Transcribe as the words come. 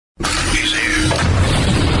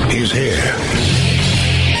He's here.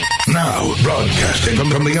 Now, broadcasting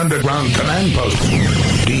from the underground command post,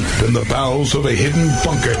 deep in the bowels of a hidden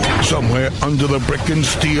bunker, somewhere under the brick and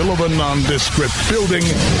steel of a nondescript building,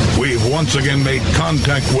 we've once again made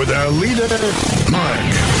contact with our leader, Mark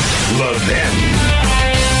Levin.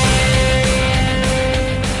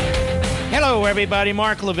 Hello, everybody.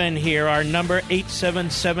 Mark Levin here. Our number,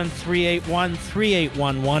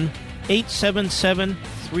 877-381-3811,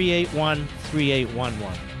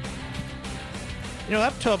 877-381-3811. You know,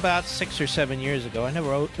 up to about 6 or 7 years ago, I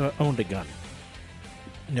never owned a gun.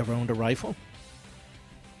 Never owned a rifle.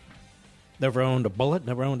 Never owned a bullet.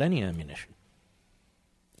 Never owned any ammunition.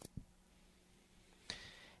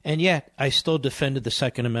 And yet, I still defended the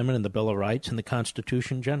Second Amendment and the Bill of Rights and the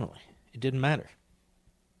Constitution generally. It didn't matter.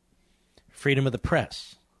 Freedom of the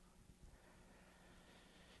press.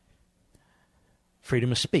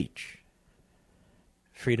 Freedom of speech.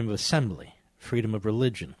 Freedom of assembly. Freedom of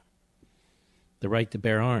religion. The right to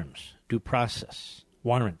bear arms, due process,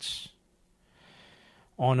 warrants,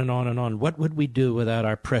 on and on and on. What would we do without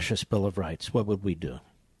our precious Bill of Rights? What would we do?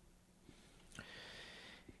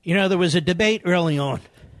 You know, there was a debate early on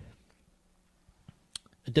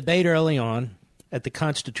at the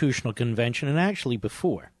Constitutional Convention, and actually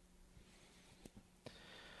before,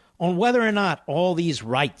 on whether or not all these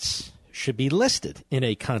rights should be listed in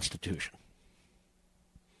a Constitution.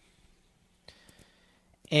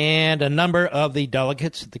 And a number of the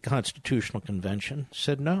delegates at the Constitutional Convention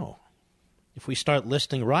said no. If we start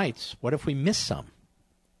listing rights, what if we miss some?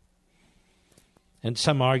 And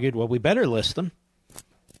some argued, well, we better list them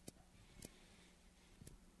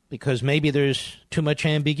because maybe there's too much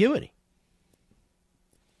ambiguity.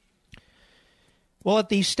 Well, at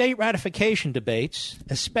these state ratification debates,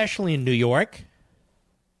 especially in New York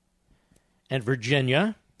and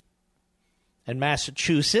Virginia and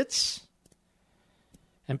Massachusetts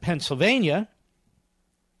and Pennsylvania,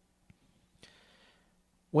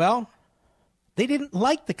 well, they didn't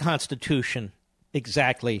like the Constitution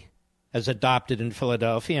exactly as adopted in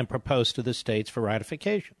Philadelphia and proposed to the states for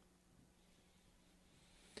ratification.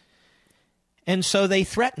 And so they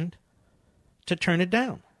threatened to turn it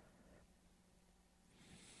down.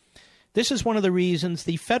 This is one of the reasons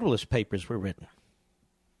the Federalist Papers were written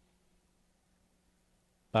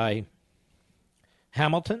by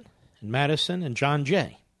Hamilton and Madison and John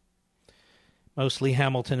Jay. Mostly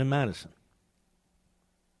Hamilton and Madison.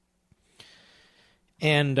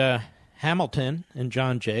 And Hamilton and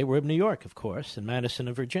John Jay were of New York, of course, and Madison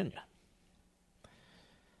of Virginia,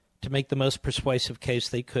 to make the most persuasive case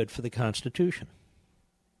they could for the Constitution.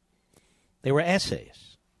 They were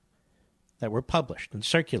essays that were published and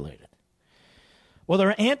circulated. Well,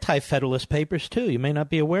 there are anti-Federalist papers, too. You may not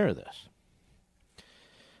be aware of this.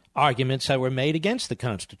 Arguments that were made against the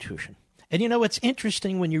Constitution. And you know, it's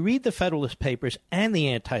interesting when you read the Federalist Papers and the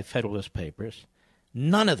Anti-Federalist Papers,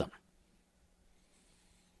 none of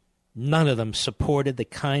them supported the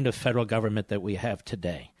kind of federal government that we have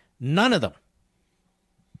today. None of them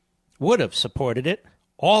would have supported it.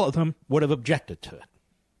 All of them would have objected to it.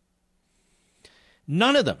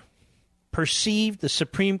 None of them perceived the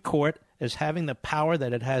Supreme Court as having the power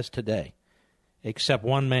that it has today, except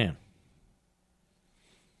one man.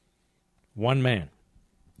 One man.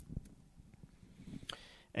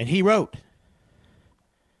 And he wrote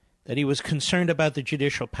that he was concerned about the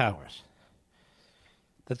judicial powers,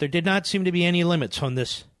 that there did not seem to be any limits on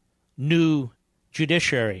this new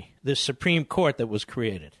judiciary, this Supreme Court that was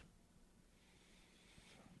created.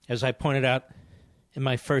 As I pointed out in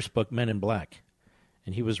my first book, Men in Black,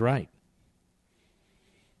 and he was right.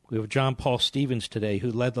 We have John Paul Stevens today, who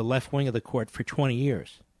led the left wing of the court for 20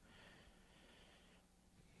 years,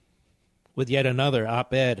 with yet another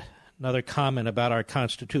op-ed, another comment about our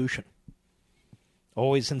Constitution,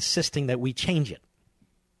 always insisting that we change it,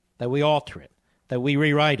 that we alter it, that we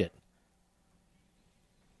rewrite it.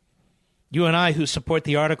 You and I, who support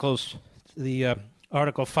the Articles,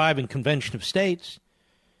 Article 5 in Convention of States,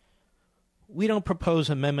 we don't propose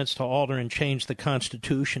amendments to alter and change the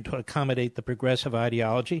Constitution to accommodate the progressive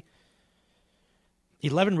ideology.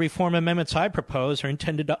 11 reform amendments I propose are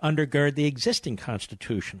intended to undergird the existing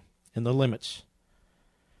Constitution and the limits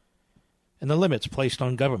placed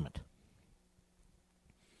on government.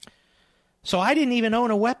 So I didn't even own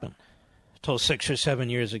a weapon until 6 or 7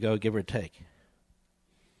 years ago, give or take.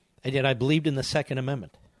 And yet I believed in the Second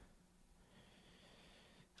Amendment.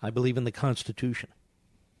 I believe in the Constitution.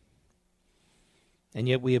 And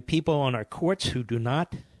yet we have people on our courts who do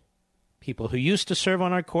not, people who used to serve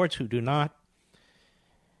on our courts who do not,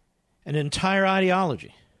 an entire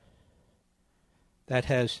ideology that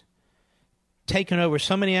has taken over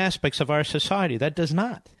so many aspects of our society. That does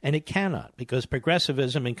not, and it cannot, because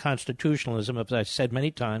progressivism and constitutionalism, as I've said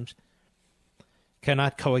many times,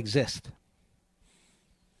 cannot coexist.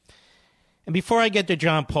 And before I get to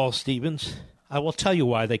John Paul Stevens, I will tell you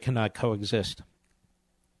why they cannot coexist.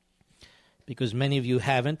 Because many of you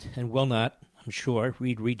haven't and will not, I'm sure,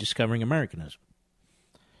 read Rediscovering Americanism.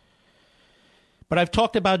 But I've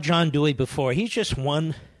talked about John Dewey before. He's just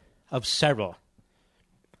one of several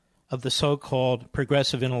of the so-called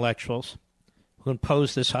progressive intellectuals who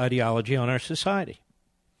impose this ideology on our society.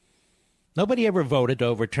 Nobody ever voted to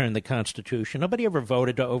overturn the Constitution. Nobody ever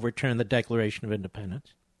voted to overturn the Declaration of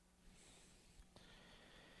Independence.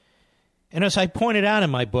 And as I pointed out in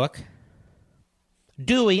my book,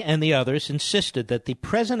 Dewey and the others insisted that the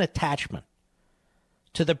present attachment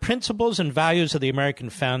to the principles and values of the American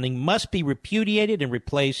founding must be repudiated and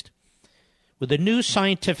replaced with a new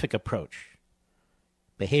scientific approach,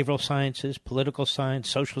 behavioral sciences, political science,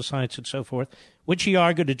 social science, and so forth, which he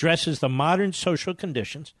argued addresses the modern social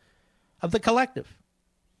conditions of the collective.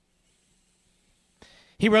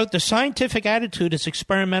 He wrote, "The scientific attitude is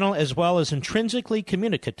experimental as well as intrinsically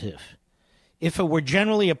communicative. If it were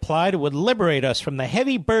generally applied, it would liberate us from the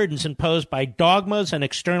heavy burdens imposed by dogmas and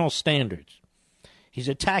external standards." He's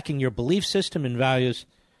attacking your belief system and values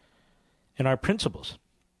and our principles.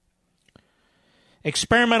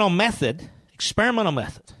 Experimental method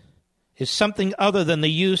is something other than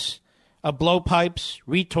the use of blowpipes,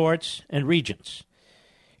 retorts, and regents.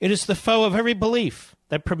 It is the foe of every belief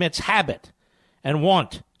that permits habit and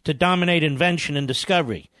want to dominate invention and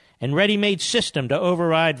discovery, and ready-made system to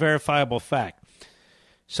override verifiable fact.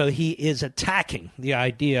 So he is attacking the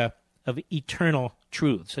idea of eternal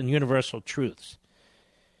truths and universal truths.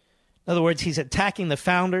 In other words, he's attacking the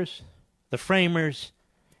founders, the framers,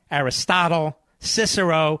 Aristotle,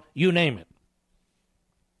 Cicero, you name it.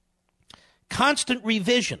 Constant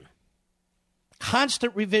revision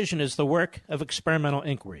is the work of experimental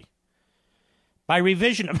inquiry. By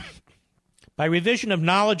revision of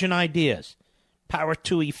knowledge and ideas, power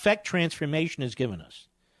to effect transformation is given us.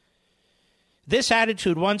 This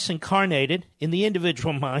attitude, once incarnated in the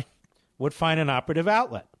individual mind, would find an operative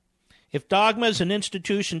outlet. If dogmas and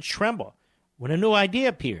institutions tremble when a new idea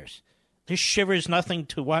appears, this shivers nothing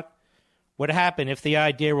to what would happen if the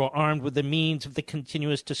idea were armed with the means of the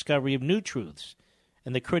continuous discovery of new truths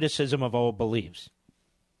and the criticism of old beliefs.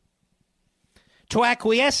 To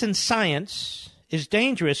acquiesce in science is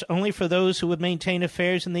dangerous only for those who would maintain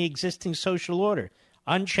affairs in the existing social order,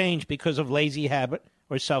 unchanged because of lazy habit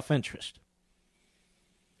or self-interest.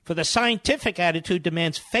 For the scientific attitude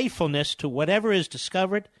demands faithfulness to whatever is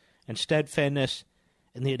discovered and steadfastness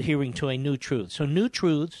in the adhering to a new truth. So new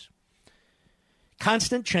truths,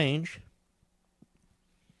 constant change,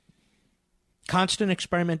 constant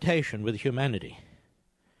experimentation with humanity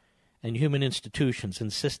and human institutions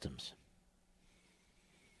and systems.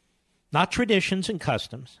 Not traditions and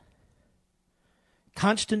customs.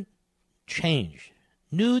 Constant change,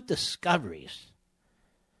 new discoveries,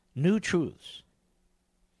 new truths.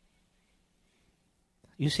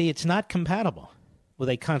 You see, it's not compatible with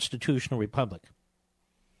a constitutional republic.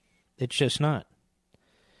 It's just not.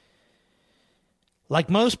 Like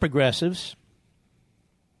most progressives,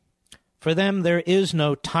 for them there is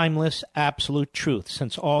no timeless absolute truth,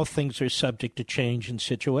 since all things are subject to change and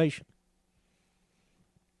situation.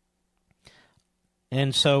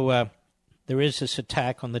 And so there is this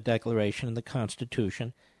attack on the Declaration and the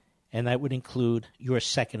Constitution, and that would include your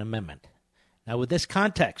Second Amendment. Now, with this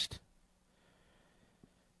context,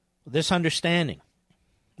 with this understanding,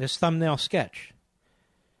 this thumbnail sketch,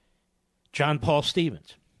 John Paul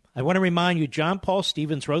Stevens. I want to remind you, John Paul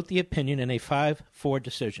Stevens wrote the opinion in a 5-4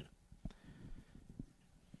 decision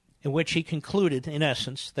in which he concluded, in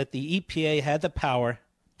essence, that the EPA had the power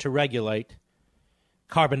to regulate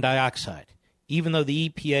carbon dioxide, even though the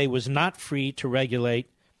EPA was not free to regulate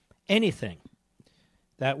anything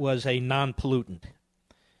that was a non-pollutant.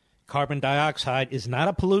 Carbon dioxide is not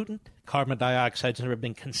a pollutant. Carbon dioxide has never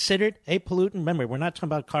been considered a pollutant. Remember, we're not talking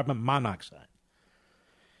about carbon monoxide.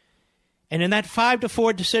 And in that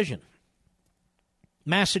 5-4 decision,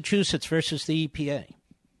 Massachusetts versus the EPA,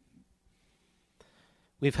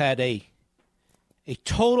 we've had a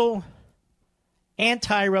total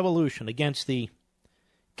anti-revolution against the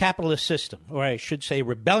capitalist system, or I should say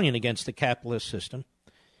rebellion against the capitalist system,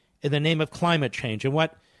 in the name of climate change. And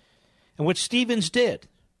what Stevens did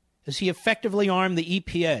is he effectively armed the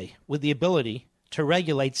EPA with the ability to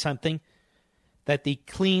regulate something that the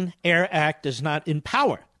Clean Air Act does not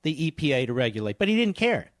empower the EPA to regulate. But he didn't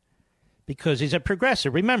care because he's a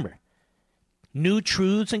progressive. Remember, new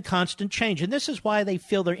truths and constant change. And this is why they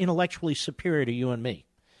feel they're intellectually superior to you and me.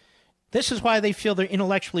 This is why they feel they're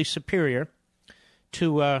intellectually superior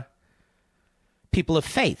to people of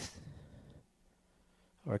faith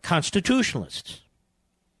or constitutionalists.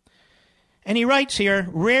 And he writes here,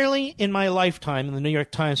 rarely in my lifetime, in the New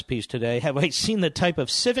York Times piece today, have I seen the type of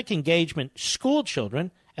civic engagement school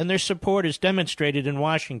children and their supporters demonstrated in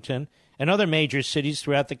Washington and other major cities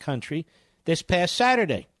throughout the country this past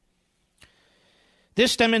Saturday.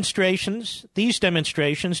 These demonstrations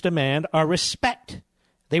demand our respect.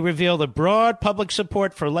 They reveal the broad public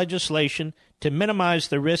support for legislation to minimize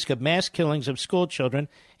the risk of mass killings of school children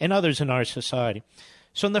and others in our society.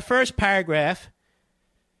 So in the first paragraph,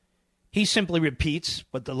 he simply repeats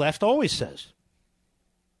what the left always says.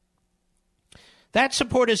 That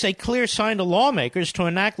support is a clear sign to lawmakers to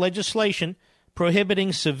enact legislation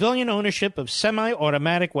prohibiting civilian ownership of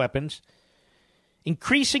semi-automatic weapons,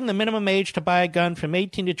 increasing the minimum age to buy a gun from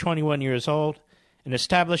 18 to 21 years old, and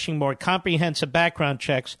establishing more comprehensive background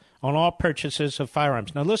checks on all purchases of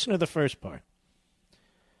firearms. Now listen to the first part.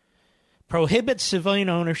 Prohibit civilian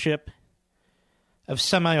ownership of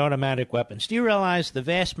semi-automatic weapons. Do you realize the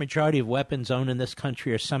vast majority of weapons owned in this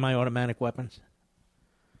country are semi-automatic weapons?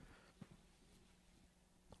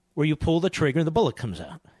 Where you pull the trigger and the bullet comes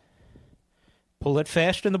out. Pull it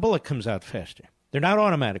faster and the bullet comes out faster. They're not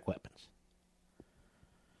automatic weapons.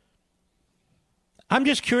 I'm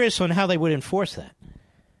just curious on how they would enforce that.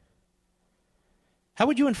 How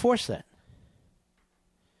would you enforce that?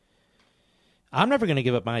 I'm never going to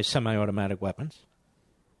give up my semi-automatic weapons.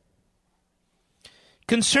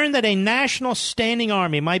 Concerned that a national standing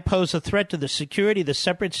army might pose a threat to the security of the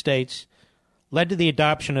separate states led to the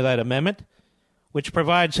adoption of that amendment, which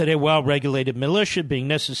provides that a well-regulated militia being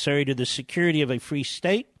necessary to the security of a free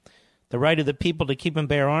state, the right of the people to keep and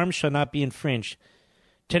bear arms shall not be infringed.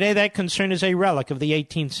 Today, that concern is a relic of the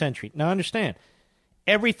 18th century. Now, understand,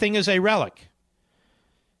 everything is a relic.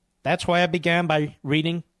 That's why I began by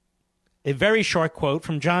reading a very short quote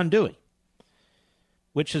from John Dewey,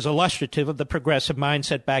 which is illustrative of the progressive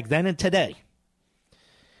mindset back then and today.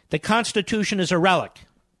 The Constitution is a relic.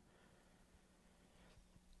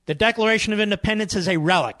 The Declaration of Independence is a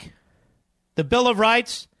relic. The Bill of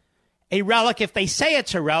Rights, a relic if they say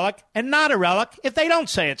it's a relic, and not a relic if they don't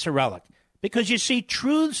say it's a relic. Because you see,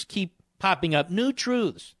 truths keep popping up, new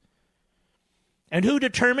truths. And who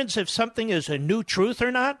determines if something is a new truth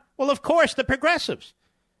or not? Well, of course, the progressives.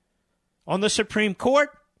 On the Supreme Court,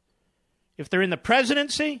 if they're in the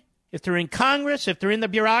presidency, if they're in Congress, if they're in the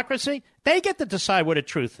bureaucracy, they get to decide what a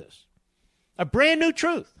truth is. A brand new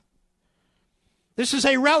truth. This is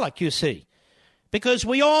a relic, you see. Because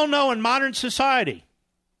we all know in modern society,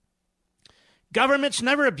 governments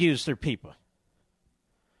never abuse their people.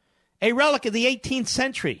 A relic of the 18th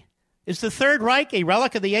century. Is the Third Reich a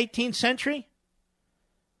relic of the 18th century?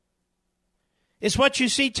 Is what you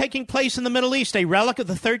see taking place in the Middle East a relic of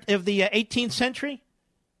the 18th century?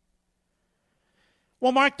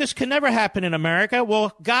 Well, Mark, this can never happen in America.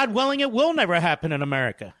 Well, God willing, it will never happen in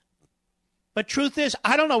America. But truth is,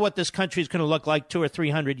 I don't know what this country is going to look like 200 or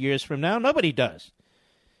 300 years from now. Nobody does.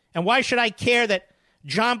 And why should I care that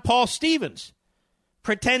John Paul Stevens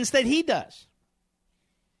pretends that he does?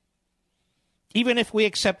 Even if we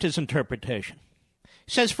accept his interpretation.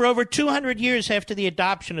 He says, for over 200 years after the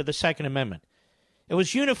adoption of the Second Amendment, it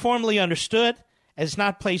was uniformly understood as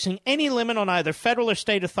not placing any limit on either federal or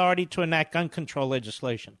state authority to enact gun control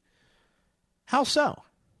legislation. How so?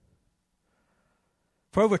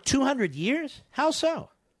 For over 200 years? How so?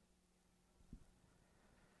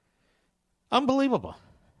 Unbelievable.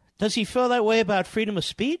 Does he feel that way about freedom of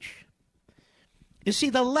speech? You see,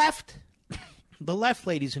 the left,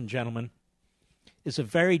 ladies and gentlemen, is a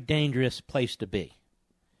very dangerous place to be.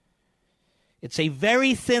 It's a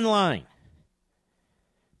very thin line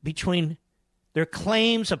between their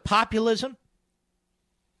claims of populism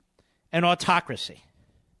and autocracy,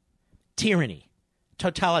 tyranny,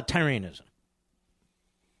 totalitarianism.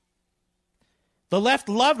 The left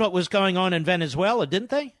loved what was going on in Venezuela, didn't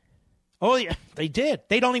they? Oh, yeah, they did.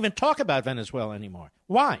 They don't even talk about Venezuela anymore.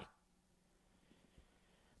 Why?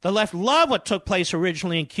 The left loved what took place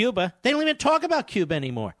originally in Cuba. They don't even talk about Cuba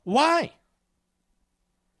anymore. Why?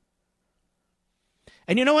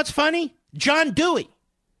 And you know what's funny? John Dewey,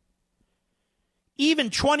 even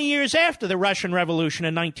 20 years after the Russian Revolution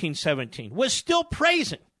in 1917, was still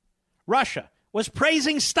praising Russia, was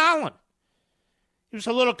praising Stalin. He was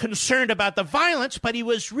a little concerned about the violence, but he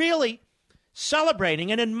was really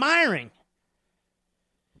celebrating and admiring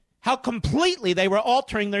how completely they were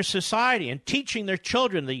altering their society and teaching their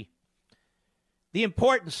children the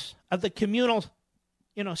importance of the communal,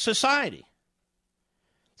 society.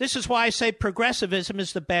 This is why I say progressivism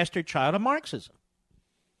is the bastard child of Marxism.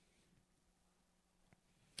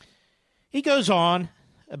 He goes on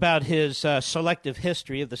about his selective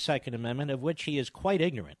history of the Second Amendment, of which he is quite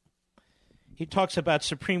ignorant. He talks about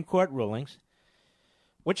Supreme Court rulings,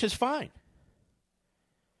 which is fine.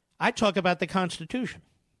 I talk about the Constitution,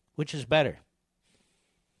 which is better.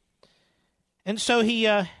 And so he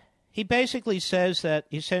basically says that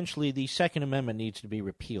essentially the Second Amendment needs to be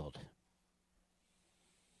repealed.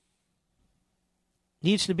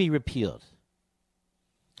 Needs to be repealed.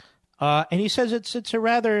 And he says it's a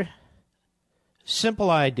rather simple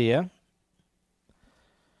idea.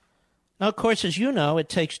 Now, of course, as you know, it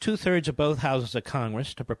takes 2/3 of both houses of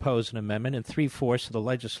Congress to propose an amendment and 3/4 of the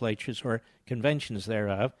legislatures or conventions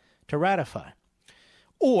thereof to ratify.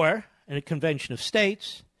 Or, in a convention of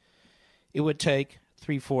states, it would take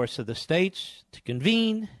 3/4 of the states to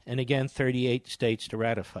convene and, again, 38 states to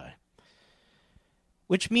ratify.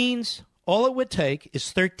 Which means all it would take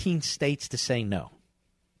is 13 states to say no.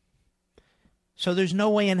 So there's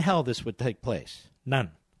no way in hell this would take place.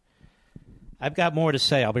 None. I've got more to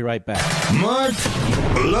say. I'll be right back. Mark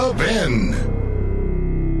Levin.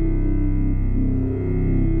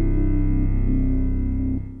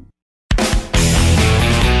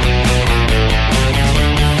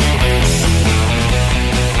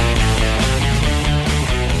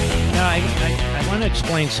 Now, I want to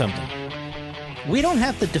explain something. We don't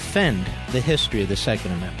have to defend the history of the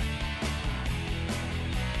Second Amendment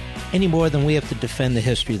any more than we have to defend the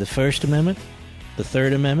history of the First Amendment, the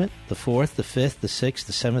Third Amendment, the Fourth, the Fifth, the Sixth,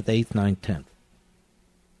 the Seventh, Eighth, Ninth, Tenth.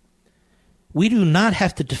 We do not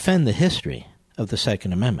have to defend the history of the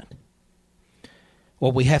Second Amendment.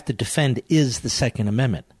 What we have to defend is the Second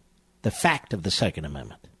Amendment, the fact of the Second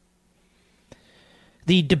Amendment.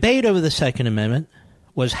 The debate over the Second Amendment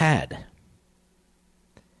was had.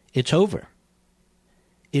 It's over.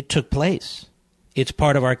 It took place. It's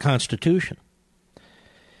part of our Constitution.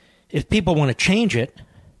 If people want to change it,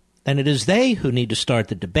 then it is they who need to start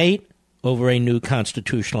the debate over a new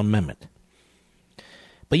constitutional amendment.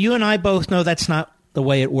 But you and I both know that's not the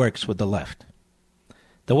way it works with the left.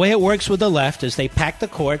 The way it works with the left is they pack the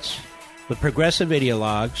courts with progressive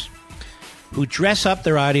ideologues who dress up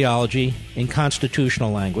their ideology in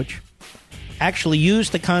constitutional language, actually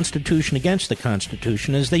use the Constitution against the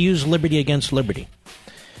Constitution as they use liberty against liberty,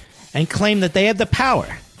 and claim that they have the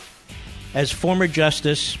power, as former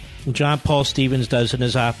Justice John Paul Stevens does in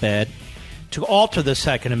his op-ed, to alter the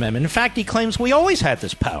Second Amendment. In fact, he claims we always had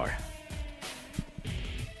this power.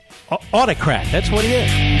 Autocrat, that's what he is.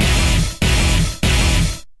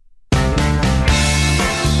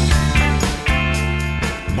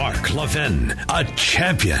 Mark Levin, a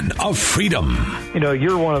champion of freedom. You know,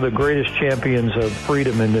 you're one of the greatest champions of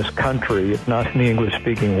freedom in this country, if not in the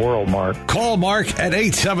English-speaking world, Mark. Call Mark at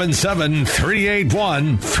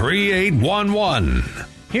 877-381-3811.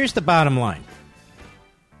 Here's the bottom line.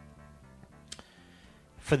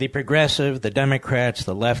 For the progressive, the Democrats,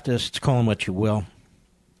 the leftists, call them what you will,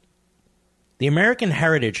 the American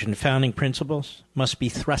heritage and founding principles must be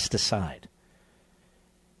thrust aside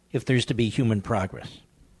if there's to be human progress.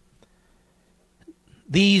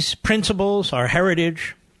 These principles, our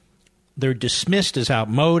heritage, they're dismissed as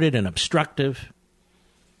outmoded and obstructive.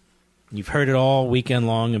 You've heard it all weekend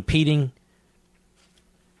long, impeding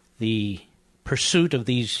the pursuit of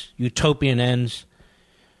these utopian ends,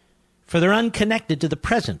 for they're unconnected to the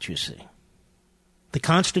present, you see. The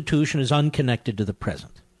Constitution is unconnected to the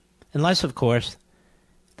present, unless, of course,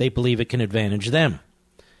 they believe it can advantage them.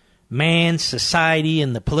 Man, society,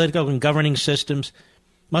 and the political and governing systems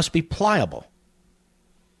must be pliable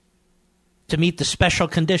to meet the special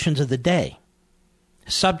conditions of the day,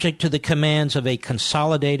 subject to the commands of a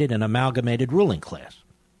consolidated and amalgamated ruling class.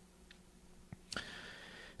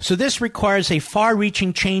 So this requires a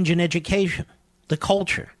far-reaching change in education, the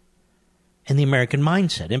culture, and the American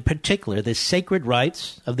mindset, in particular the sacred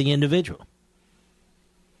rights of the individual.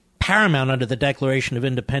 Paramount under the Declaration of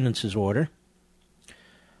Independence's order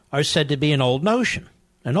are said to be an old notion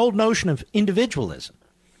of individualism.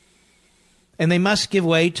 And they must give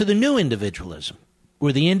way to the new individualism,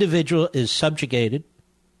 where the individual is subjugated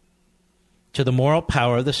to the moral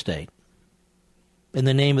power of the state in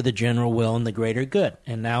the name of the general will and the greater good.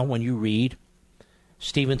 And now when you read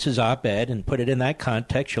Stevens's op-ed and put it in that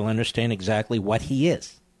context, you'll understand exactly what he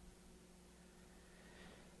is.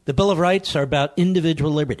 The Bill of Rights are about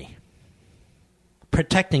individual liberty,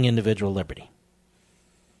 protecting individual liberty,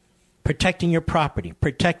 protecting your property,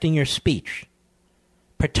 protecting your speech,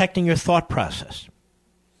 protecting your thought process,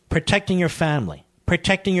 protecting your family,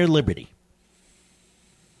 protecting your liberty.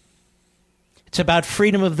 It's about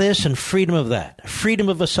freedom of this and freedom of that, freedom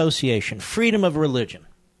of association, freedom of religion,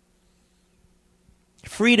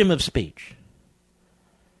 freedom of speech,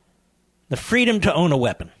 the freedom to own a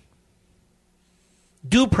weapon,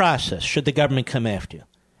 due process should the government come after you,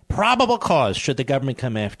 probable cause should the government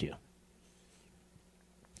come after you,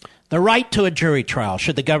 the right to a jury trial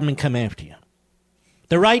should the government come after you,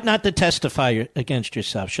 the right not to testify against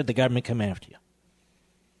yourself should the government come after you.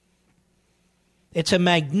 It's a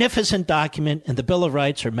magnificent document, and the Bill of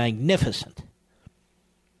Rights are magnificent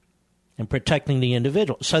in protecting the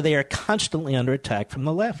individual. So they are constantly under attack from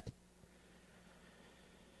the left.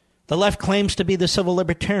 The left claims to be the civil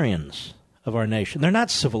libertarians of our nation. They're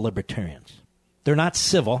not civil libertarians. They're not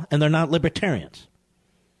civil, and they're not libertarians.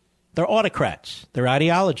 They're autocrats. Their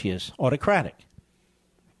ideology is autocratic.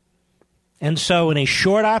 And so in a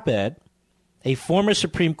short op-ed, a former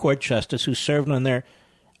Supreme Court justice who served on there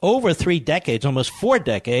over 3 decades, almost 4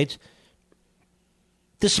 decades,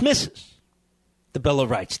 dismisses the Bill of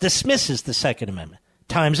Rights, dismisses the Second Amendment.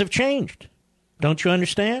 Times have changed. Don't you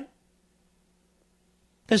understand?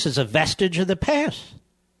 This is a vestige of the past.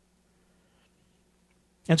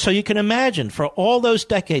 And so you can imagine, for all those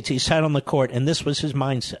decades he sat on the court, and this was his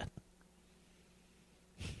mindset.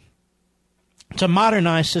 To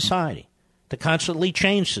modernize society, to constantly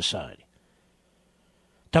change society,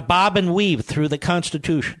 to bob and weave through the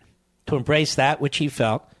Constitution, to embrace that which he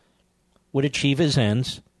felt would achieve his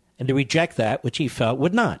ends, and to reject that which he felt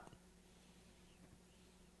would not.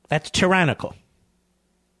 That's tyrannical.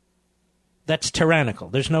 That's tyrannical.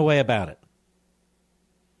 There's no way about it.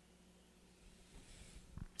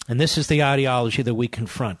 And this is the ideology that we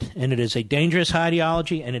confront. And it is a dangerous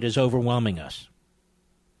ideology, and it is overwhelming us.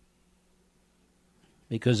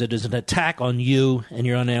 Because it is an attack on you and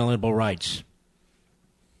your unalienable rights.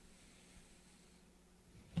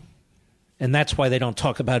 And that's why they don't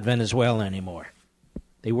talk about Venezuela anymore.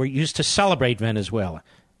 They were used to celebrate Venezuela.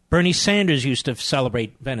 Bernie Sanders used to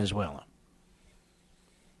celebrate Venezuela.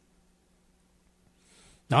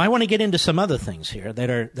 Now, I want to get into some other things here that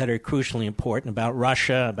are crucially important about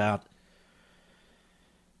Russia, about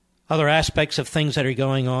other aspects of things that are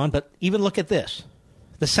going on. But even look at this,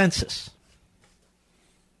 the census.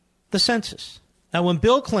 The census. Now, when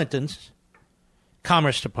Bill Clinton's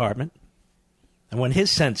Commerce Department, and when his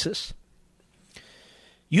census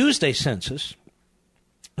used a census,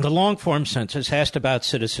 the long-form census asked about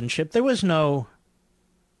citizenship, there was no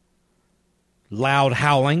loud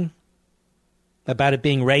howling about it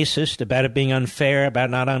being racist, about it being unfair, about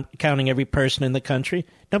not counting every person in the country.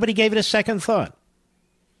 Nobody gave it a second thought.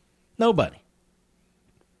 Nobody.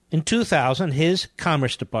 In 2000, his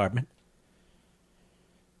Commerce Department,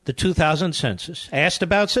 the 2000 census, asked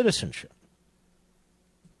about citizenship.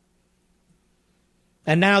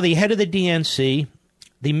 And now the head of the DNC,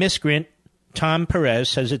 the miscreant Tom Perez,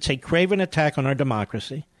 says it's a craven attack on our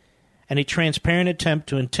democracy and a transparent attempt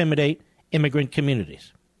to intimidate immigrant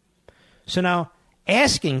communities. So now,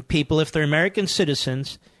 asking people if they're American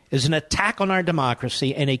citizens is an attack on our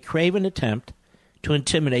democracy and a craven attempt to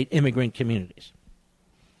intimidate immigrant communities.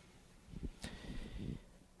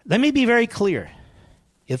 Let me be very clear.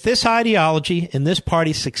 If this ideology in this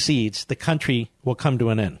party succeeds, the country will come to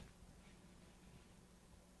an end.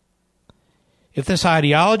 If this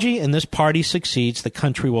ideology in this party succeeds, the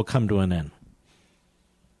country will come to an end.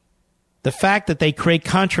 The fact that they create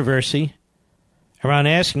controversy around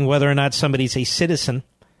asking whether or not somebody's a citizen,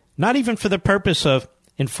 not even for the purpose of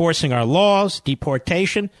enforcing our laws,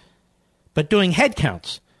 deportation, but doing head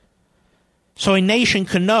counts. So a nation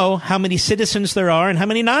can know how many citizens there are and how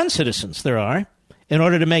many non-citizens there are in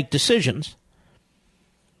order to make decisions.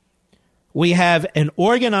 We have an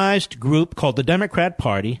organized group called the Democrat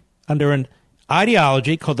Party under an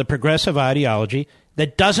ideology called the progressive ideology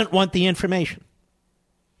that doesn't want the information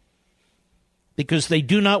because they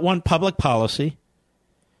do not want public policy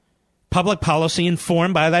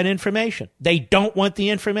informed by that information. They don't want the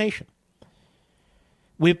information.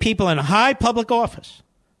 We have people in high public office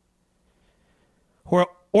who are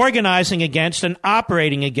organizing against and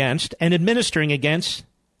operating against and administering against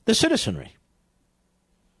the citizenry.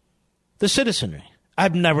 The citizenry.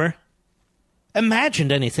 I've never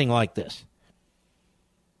imagined anything like this.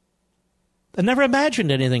 I never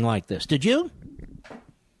imagined anything like this. Did you?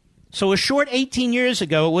 So a short 18 years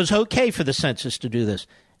ago, it was okay for the census to do this.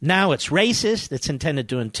 Now it's racist. It's intended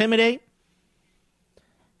to intimidate.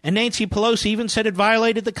 And Nancy Pelosi even said it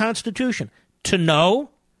violated the Constitution. To know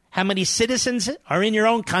how many citizens are in your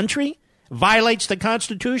own country violates the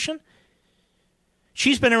Constitution?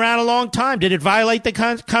 She's been around a long time. Did it violate the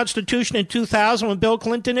Constitution in 2000 when Bill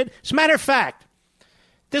Clinton did? As a matter of fact,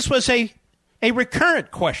 this was a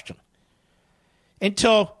recurrent question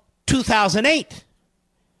until 2008,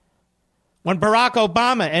 when Barack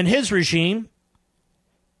Obama and his regime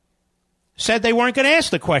said they weren't going to ask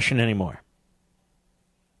the question anymore.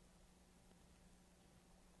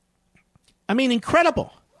 I mean,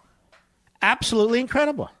 incredible. Absolutely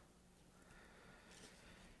incredible.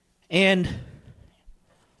 And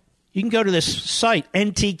you can go to this site,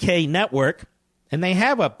 NTK Network, and they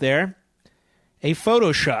have up there a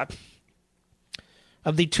Photoshop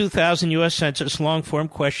of the 2000 U.S. Census long-form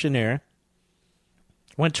questionnaire.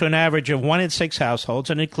 Went to an average of 1 in 6 households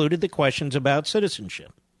and included the questions about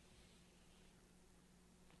citizenship.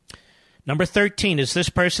 Number 13, is this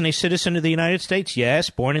person a citizen of the United States?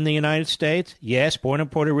 Yes. Born in the United States? Yes. Born in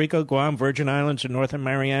Puerto Rico, Guam, Virgin Islands, or Northern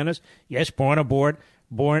Marianas? Yes. Born abroad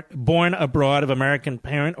of American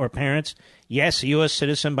parent or parents? Yes. A U.S.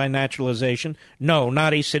 citizen by naturalization? No,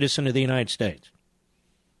 not a citizen of the United States.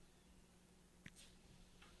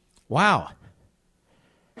 Wow.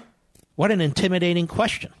 What an intimidating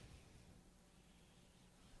question.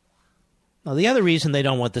 Now, the other reason they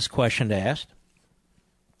don't want this question asked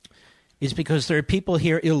is because there are people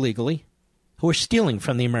here illegally who are stealing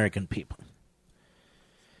from the American people,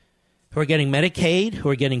 who are getting Medicaid, who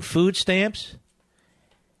are getting food stamps,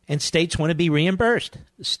 and states want to be reimbursed.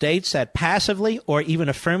 States that passively or even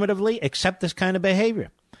affirmatively accept this kind of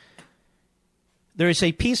behavior. There is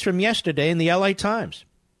a piece from yesterday in the LA Times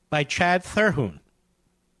by Chad Thurhoon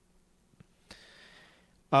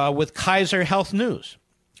with Kaiser Health News.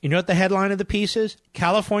 You know what the headline of the piece is?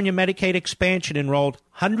 California Medicaid expansion enrolled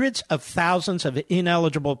hundreds of thousands of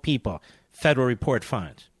ineligible people, federal report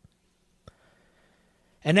finds.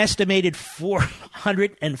 An estimated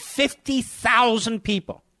 450,000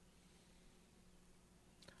 people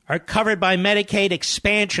are covered by Medicaid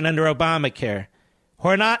expansion under Obamacare who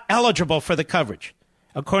are not eligible for the coverage,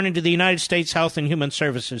 according to the United States Health and Human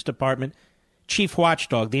Services Department Chief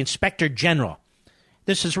Watchdog, the Inspector General.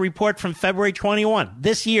 This is a report from February 21,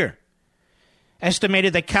 this year.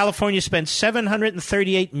 Estimated that California spent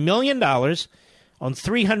 $738 million on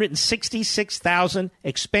 366,000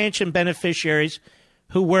 expansion beneficiaries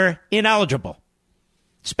who were ineligible.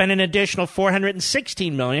 Spent an additional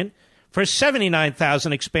 $416 million for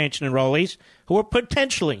 79,000 expansion enrollees who were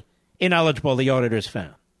potentially ineligible, the auditors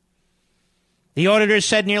found. The auditors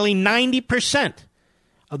said nearly 90%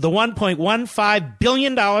 of the $1.15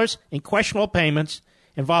 billion in questionable payments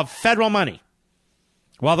involved federal money,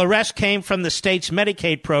 while the rest came from the state's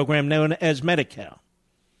Medicaid program known as Medi-Cal.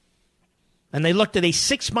 And they looked at a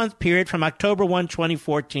 6-month period from October 1,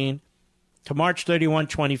 2014 to March 31,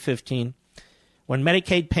 2015, when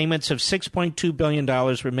Medicaid payments of $6.2 billion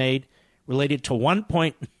were made related to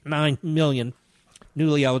 1.9 million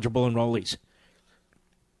newly eligible enrollees.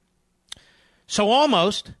 So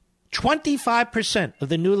almost 25% of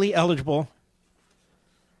the newly eligible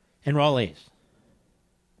enrollees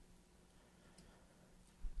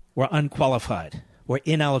were unqualified, were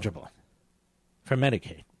ineligible for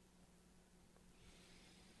Medicaid.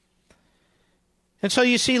 And so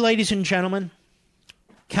you see, ladies and gentlemen,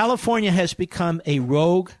 California has become a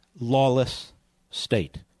rogue, lawless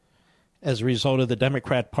state as a result of the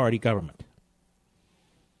Democrat Party government,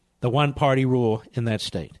 the one-party rule in that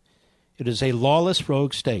state. It is a lawless,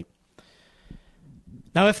 rogue state.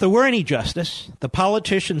 Now, if there were any justice, the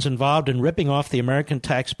politicians involved in ripping off the American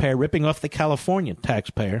taxpayer, ripping off the Californian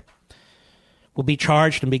taxpayer, will be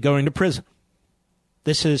charged and be going to prison.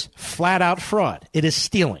 This is flat-out fraud. It is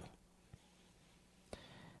stealing.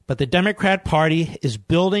 But the Democrat Party is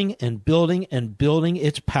building and building and building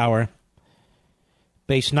its power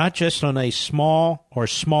based not just on a small or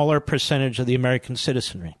smaller percentage of the American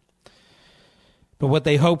citizenry, but what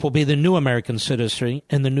they hope will be the new American citizenry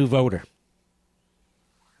and the new voter.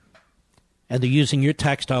 And they're using your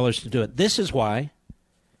tax dollars to do it. This is why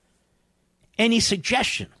any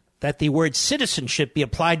suggestion that the word citizenship be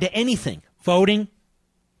applied to anything, voting,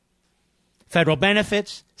 federal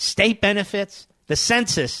benefits, state benefits, the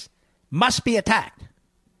census, must be attacked.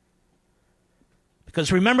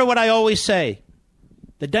 Because remember what I always say,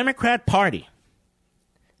 the Democrat Party,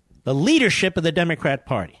 the leadership of the Democrat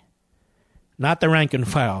Party, not the rank and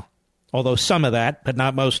file, although some of that, but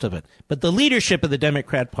not most of it, but the leadership of the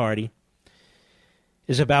Democrat Party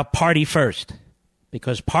is about party first,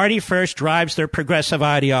 because party first drives their progressive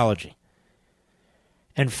ideology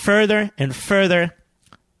and further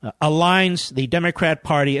aligns the Democrat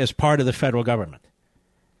Party as part of the federal government.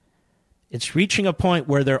 It's reaching a point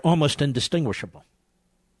where they're almost indistinguishable.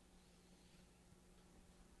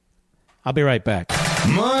 I'll be right back.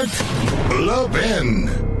 Mark Levin.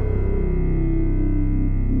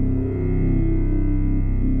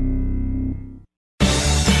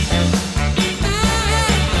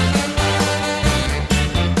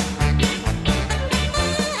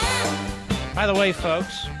 way,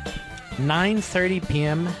 folks, 9:30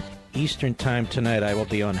 p.m. Eastern Time tonight, I will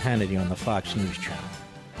be on Hannity on the Fox News Channel.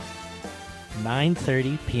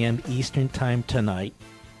 9:30 p.m. Eastern Time tonight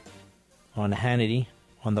on Hannity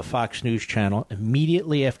on the Fox News Channel.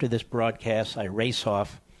 Immediately after this broadcast, I race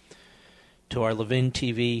off to our Levin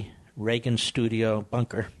TV Reagan Studio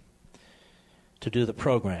bunker to do the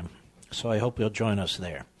program. So I hope you'll join us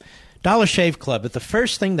there. Dollar Shave Club. If the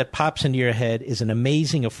first thing that pops into your head is an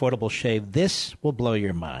amazing, affordable shave, this will blow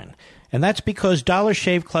your mind. And that's because Dollar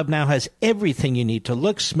Shave Club now has everything you need to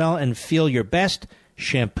look, smell, and feel your best: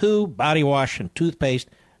 shampoo, body wash, and toothpaste,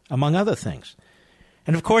 among other things.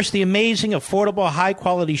 And, of course, the amazing, affordable,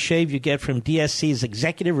 high-quality shave you get from DSC's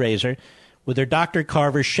Executive Razor with their Dr.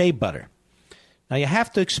 Carver Shea Butter. Now, you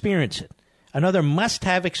have to experience it. Another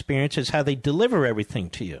must-have experience is how they deliver everything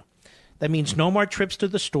to you. That means no more trips to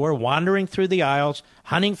the store, wandering through the aisles,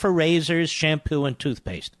 hunting for razors, shampoo, and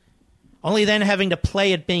toothpaste. Only then having to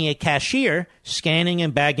play at being a cashier, scanning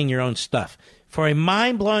and bagging your own stuff. For a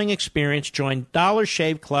mind-blowing experience, join Dollar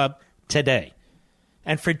Shave Club today.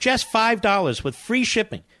 And for just $5 with free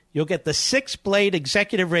shipping, you'll get the 6-blade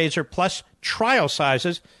Executive Razor plus trial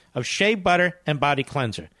sizes of shave butter and body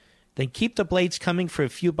cleanser. Then keep the blades coming for a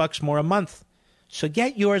few bucks more a month. So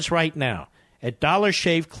get yours right now at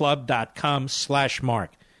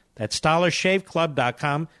dollarshaveclub.com/mark. That's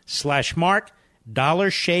dollarshaveclub.com/mark.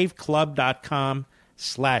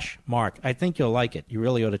 dollarshaveclub.com/mark. I think you'll like it. You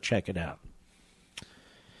really ought to check it out.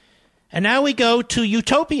 And now we go to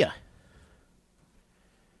Utopia.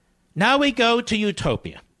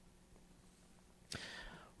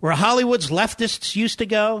 Where Hollywood's leftists used to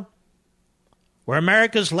go, where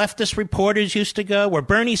America's leftist reporters used to go, where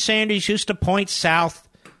Bernie Sanders used to point south.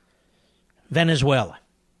 Venezuela.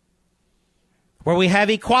 Where we have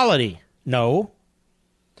equality? No.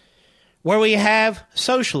 Where we have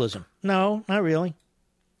socialism? No, not really.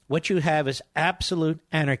 What you have is absolute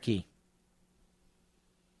anarchy.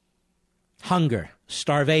 Hunger,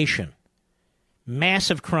 starvation,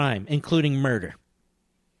 massive crime, including murder.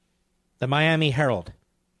 The Miami Herald.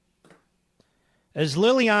 As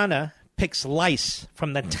Liliana picks lice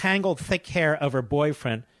from the tangled thick hair of her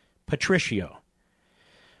boyfriend, Patricio,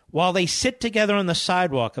 while they sit together on the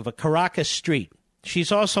sidewalk of a Caracas street,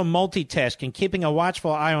 she's also multitasking, keeping a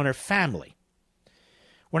watchful eye on her family.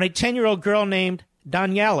 When a 10-year-old girl named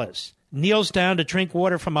Daniela kneels down to drink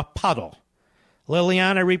water from a puddle,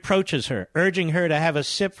 Liliana reproaches her, urging her to have a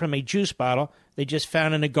sip from a juice bottle they just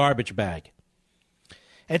found in a garbage bag.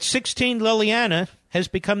 At 16, Liliana has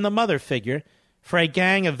become the mother figure for a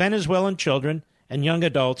gang of Venezuelan children and young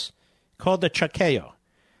adults called the Chacao,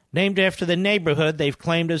 named after the neighborhood they've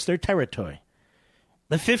claimed as their territory.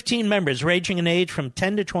 The 15 members, ranging in age from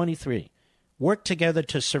 10 to 23, work together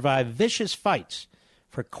to survive vicious fights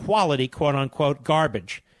for quality, quote-unquote,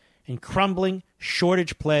 garbage in crumbling,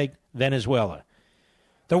 shortage-plagued Venezuela.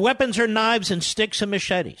 Their weapons are knives and sticks and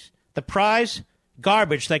machetes. The prize?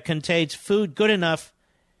 Garbage that contains food good enough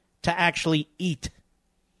to actually eat.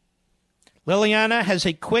 Liliana has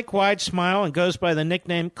a quick, wide smile and goes by the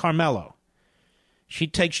nickname Carmelo. She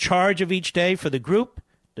takes charge of each day for the group,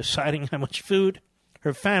 deciding how much food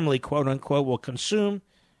her family, quote-unquote, will consume,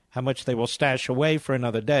 how much they will stash away for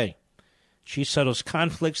another day. She settles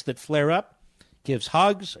conflicts that flare up, gives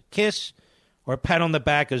hugs, a kiss, or a pat on the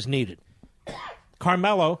back as needed.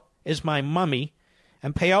 Carmelo is my mummy,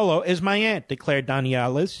 and Paolo is my aunt, declared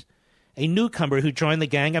Daniela, a newcomer who joined the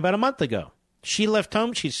gang about a month ago. She left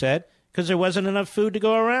home, she said, because there wasn't enough food to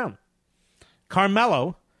go around.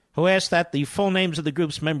 Carmelo, who asked that the full names of the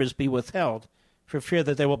group's members be withheld for fear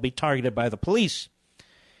that they will be targeted by the police,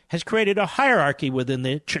 has created a hierarchy within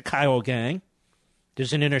the Chacao gang.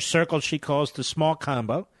 There's an inner circle she calls the Small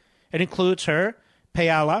Combo. It includes her,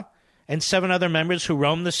 Paola, and 7 other members who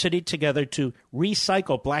roam the city together to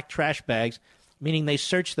recycle black trash bags, meaning they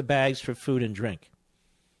search the bags for food and drink.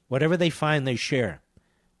 Whatever they find, they share.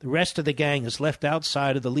 The rest of the gang is left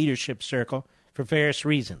outside of the leadership circle for various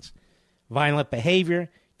reasons: violent behavior,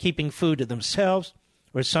 keeping food to themselves,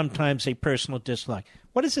 or sometimes a personal dislike.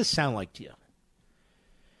 What does this sound like to you?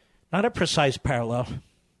 Not a precise parallel.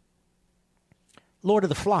 Lord of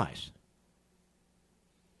the Flies.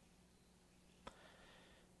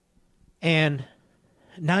 And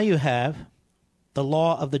now you have the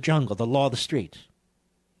law of the jungle, the law of the streets.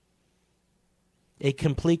 A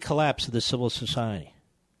complete collapse of the civil society.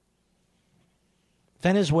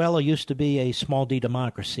 Venezuela used to be a small d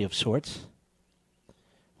democracy of sorts.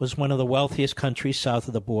 Was one of the wealthiest countries south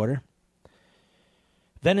of the border.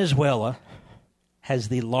 Venezuela has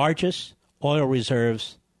the largest oil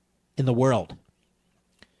reserves in the world.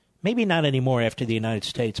 Maybe not anymore after the United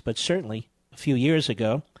States, but certainly a few years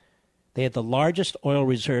ago, they had the largest oil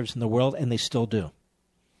reserves in the world, and they still do.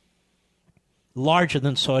 Larger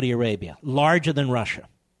than Saudi Arabia, larger than Russia.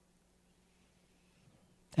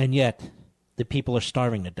 And yet, the people are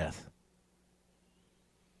starving to death.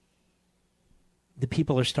 The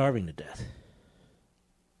people are starving to death.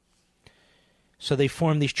 So they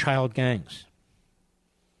form these child gangs.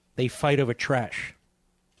 They fight over trash.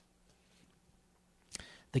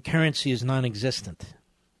 The currency is non-existent.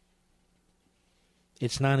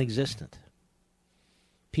 It's non-existent.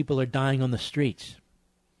 People are dying on the streets.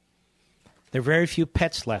 There are very few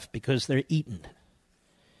pets left because they're eaten.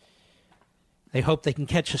 They hope they can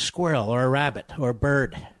catch a squirrel or a rabbit or a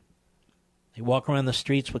bird. They walk around the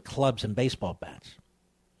streets with clubs and baseball bats.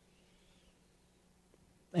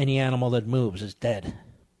 Any animal that moves is dead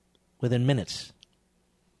within minutes,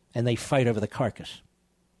 and they fight over the carcass.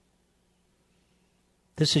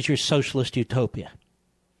 This is your socialist utopia.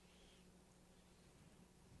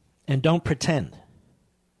 And don't pretend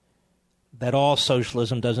that all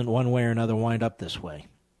socialism doesn't one way or another wind up this way.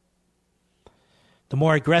 The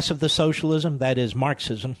more aggressive the socialism, that is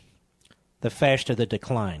Marxism, the faster the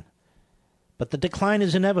decline. But the decline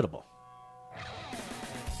is inevitable.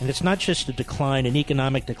 And it's not just a decline, an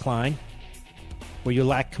economic decline, where you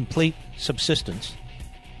lack complete subsistence.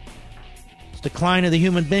 It's a decline of the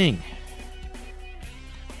human being.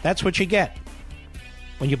 That's what you get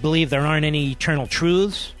when you believe there aren't any eternal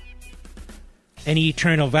truths, any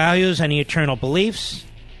eternal values, any eternal beliefs,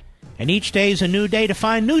 and each day is a new day to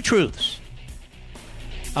find new truths.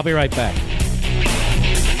 I'll be right back.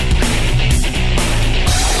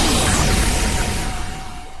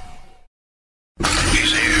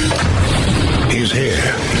 He's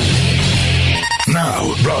here.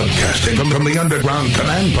 Now, broadcasting from the underground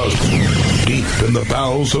command post, deep in the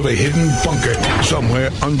bowels of a hidden bunker, somewhere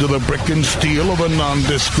under the brick and steel of a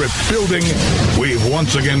nondescript building, we've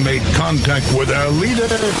once again made contact with our leader,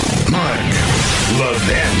 Mark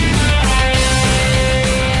Levin.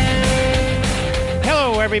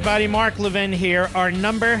 Hello, everybody. Mark Levin here. Our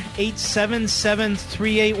number,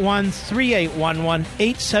 877-381-3811,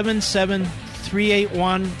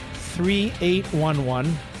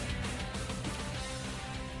 877-381-3811.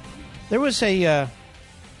 There was a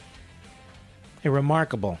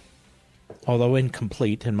remarkable, although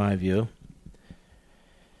incomplete in my view,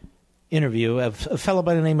 interview of a fellow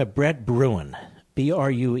by the name of Brett Bruen,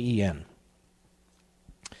 B-R-U-E-N.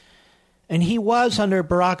 And he was, under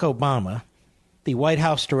Barack Obama, the White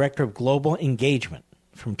House Director of Global Engagement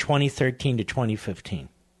from 2013 to 2015.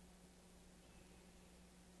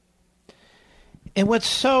 And what's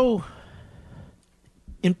so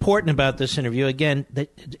important about this interview, again,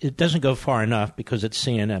 that it doesn't go far enough because it's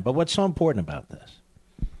CNN, but what's so important about this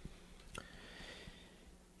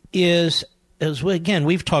is, as again,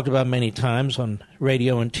 we've talked about many times on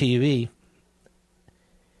radio and TV,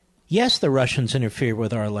 yes, the Russians interfered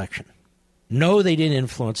with our election. No, they didn't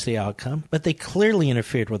influence the outcome, but they clearly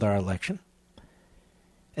interfered with our election.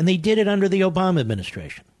 And they did it under the Obama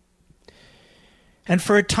administration. And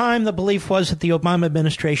for a time, the belief was that the Obama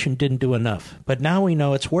administration didn't do enough. But now we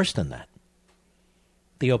know it's worse than that.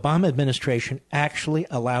 The Obama administration actually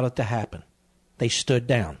allowed it to happen. They stood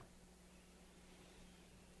down.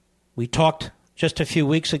 We talked just a few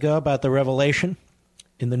weeks ago about the revelation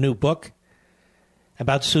in the new book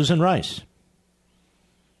about Susan Rice.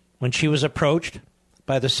 When she was approached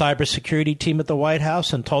by the cybersecurity team at the White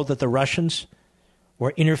House and told that the Russians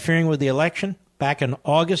were interfering with the election back in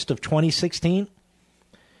August of 2016,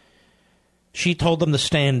 she told them to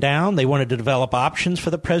stand down. They wanted to develop options for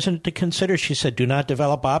the president to consider. She said, do not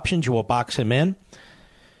develop options. You will box him in.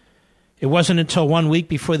 It wasn't until 1 week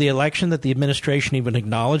before the election that the administration even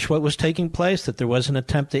acknowledged what was taking place, that there was an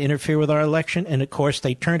attempt to interfere with our election. And, of course,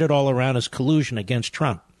 they turned it all around as collusion against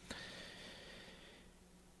Trump.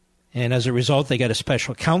 And as a result, they got a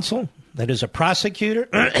special counsel that is a prosecutor.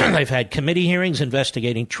 They've had committee hearings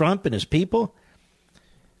investigating Trump and his people.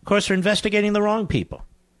 Of course, they're investigating the wrong people.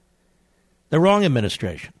 The wrong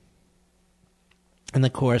administration. And,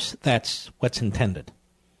 of course, that's what's intended.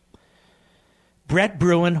 Brett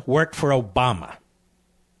Bruen worked for Obama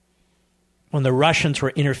when the Russians were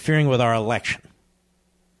interfering with our election.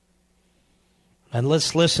 And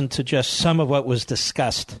let's listen to just some of what was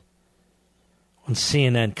discussed on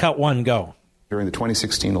CNN. Cut one, go. During the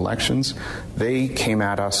 2016 elections, they came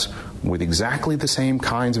at us with exactly the same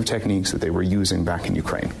kinds of techniques that they were using back in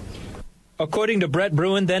Ukraine. According to Brett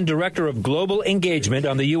Bruen, then Director of Global Engagement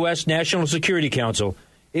on the U.S. National Security Council,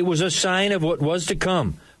 it was a sign of what was to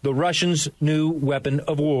come, the Russians' new weapon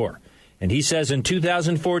of war. And he says in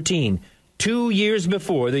 2014, 2 years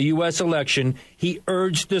before the U.S. election, he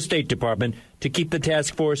urged the State Department to keep the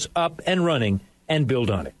task force up and running and build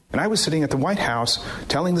on it. And I was sitting at the White House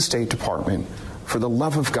telling the State Department, for the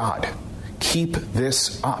love of God, keep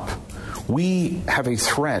this up. We have a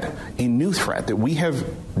threat, a new threat that we have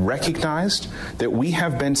recognized, that we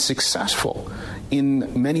have been successful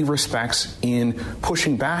in many respects in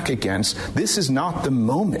pushing back against. This is not the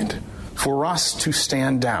moment for us to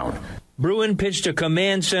stand down. Bruen pitched a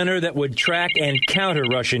command center that would track and counter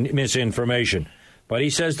Russian misinformation. But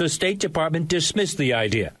he says the State Department dismissed the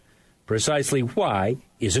idea. Precisely why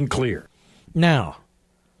isn't clear. Now,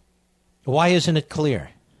 why isn't it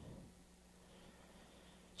clear?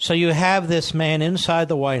 So you have this man inside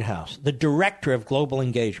the White House, the director of global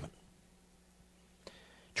engagement,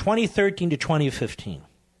 2013 to 2015.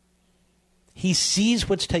 He sees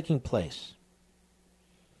what's taking place.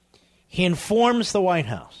 He informs the White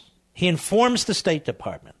House. He informs the State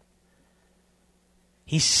Department.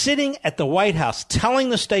 He's sitting at the White House telling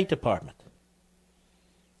the State Department,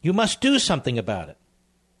 you must do something about it.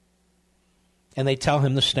 And they tell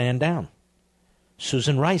him to stand down.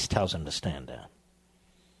 Susan Rice tells him to stand down.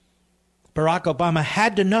 Barack Obama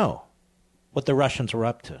had to know what the Russians were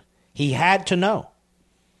up to. He had to know.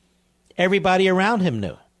 Everybody around him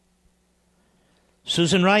knew.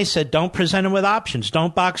 Susan Rice said, don't present him with options.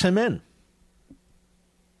 Don't box him in.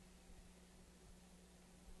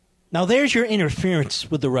 Now, there's your interference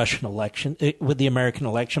with the Russian election, with the American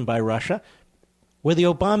election by Russia, where the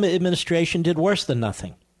Obama administration did worse than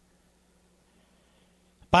nothing.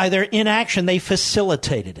 By their inaction, they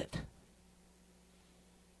facilitated it.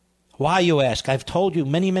 Why, you ask? I've told you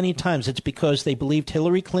many, many times it's because they believed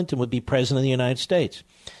Hillary Clinton would be president of the United States.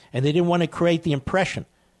 And they didn't want to create the impression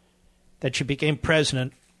that she became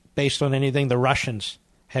president based on anything the Russians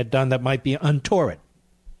had done that might be untoward.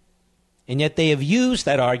 And yet they have used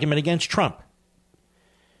that argument against Trump.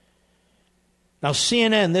 Now,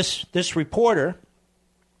 CNN, this reporter,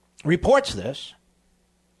 reports this,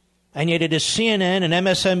 and yet it is CNN and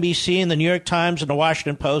MSNBC and the New York Times and the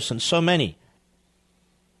Washington Post and so many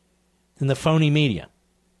in the phony media,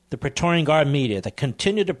 the Praetorian Guard media, that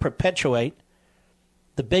continue to perpetuate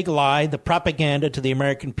the big lie, the propaganda to the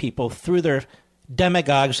American people through their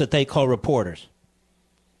demagogues that they call reporters.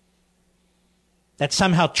 That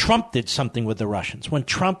somehow Trump did something with the Russians, when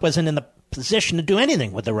Trump wasn't in the position to do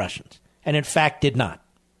anything with the Russians, and in fact did not.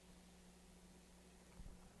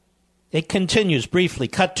 It continues briefly.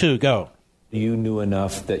 Cut 2, go. You knew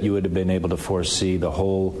enough that you would have been able to foresee the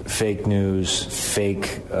whole fake news,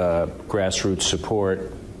 fake grassroots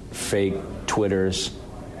support, fake Twitters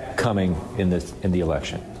coming in the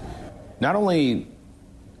election. Not only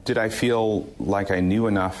did I feel like I knew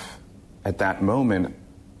enough at that moment,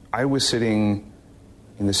 I was sitting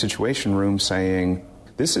in the Situation Room saying,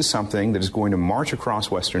 this is something that is going to march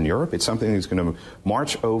across Western Europe. It's something that's going to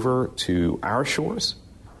march over to our shores,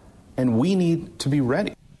 and we need to be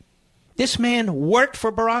ready. This man worked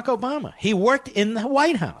for Barack Obama. He worked in the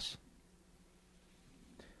White House.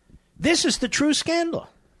 This is the true scandal.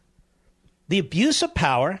 The abuse of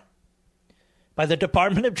power by the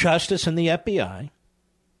Department of Justice and the FBI,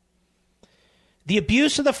 the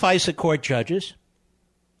abuse of the FISA court judges,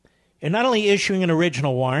 and not only issuing an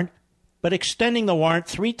original warrant, but extending the warrant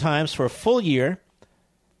 3 times for a full year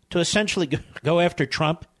to essentially go after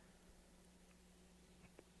Trump.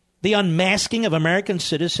 The unmasking of American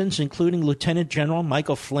citizens, including Lieutenant General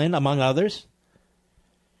Michael Flynn, among others,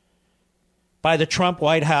 by the Trump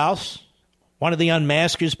White House, one of the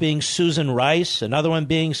unmaskers being Susan Rice, another one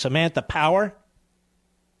being Samantha Power.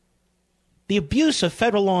 The abuse of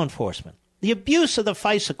federal law enforcement, the abuse of the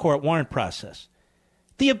FISA court warrant process,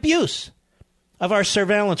 the abuse of our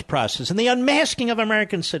surveillance process, and the unmasking of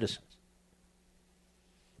American citizens.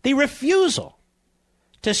 The refusal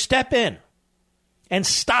to step in and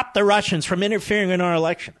stop the Russians from interfering in our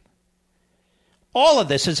election. All of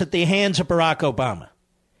this is at the hands of Barack Obama.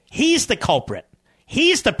 He's the culprit.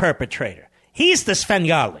 He's the perpetrator. He's the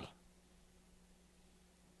Svengali.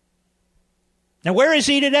 Now, where is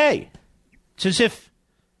he today? It's as if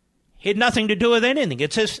he had nothing to do with anything.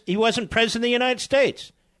 It's as if he wasn't president of the United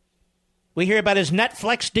States. We hear about his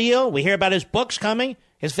Netflix deal. We hear about his books coming,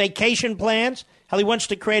 his vacation plans, how he wants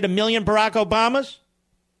to create 1 million Barack Obamas.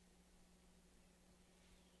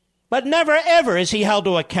 But never, ever is he held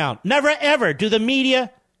to account. Never, ever do the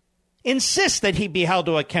media insist that he be held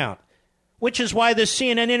to account, which is why this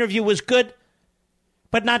CNN interview was good,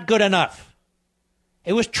 but not good enough.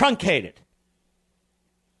 It was truncated.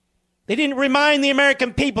 They didn't remind the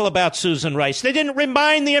American people about Susan Rice. They didn't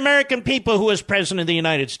remind the American people who was president of the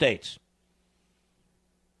United States.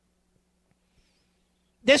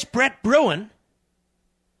 This Brett Bruen,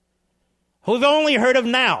 who we've only heard of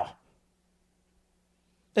now,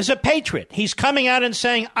 is a patriot. He's coming out and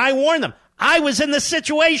saying, I warned them. I was in the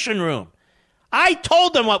Situation Room. I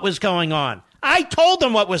told them what was going on. I told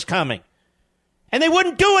them what was coming. And they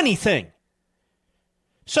wouldn't do anything.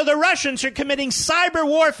 So the Russians are committing cyber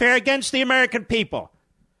warfare against the American people.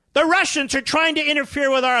 The Russians are trying to interfere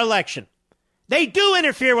with our election. They do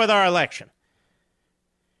interfere with our election.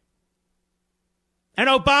 And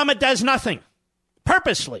Obama does nothing.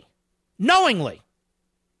 Purposely. Knowingly.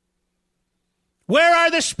 Where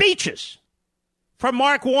are the speeches from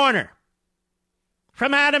Mark Warner,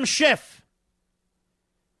 from Adam Schiff,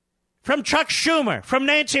 from Chuck Schumer, from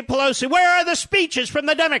Nancy Pelosi? Where are the speeches from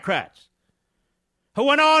the Democrats who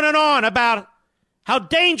went on and on about how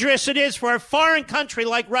dangerous it is for a foreign country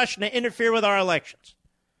like Russia to interfere with our elections?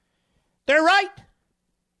 They're right.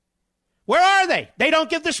 Where are they? They don't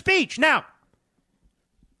give the speech. Now,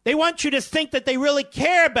 they want you to think that they really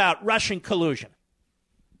care about Russian collusion.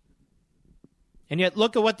 And yet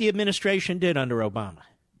look at what the administration did under Obama.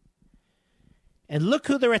 And look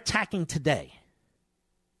who they're attacking today.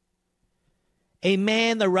 A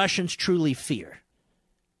man the Russians truly fear.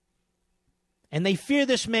 And they fear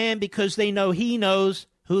this man because they know he knows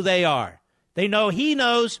who they are. They know he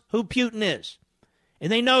knows who Putin is.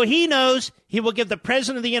 And they know he knows he will give the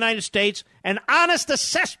President of the United States an honest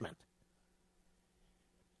assessment.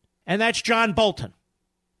 And that's John Bolton.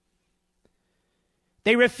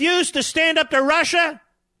 They refuse to stand up to Russia,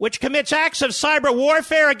 which commits acts of cyber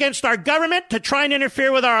warfare against our government to try and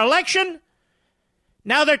interfere with our election.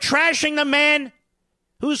 Now they're trashing the man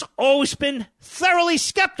who's always been thoroughly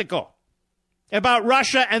skeptical about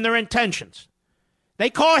Russia and their intentions. They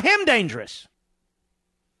call him dangerous.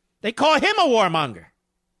 They call him a warmonger.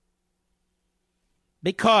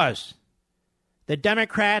 Because the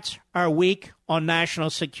Democrats are weak on national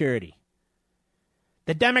security.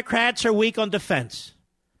 The Democrats are weak on defense.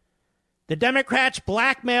 The Democrats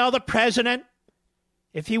blackmail the president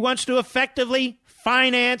if he wants to effectively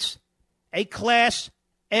finance a Class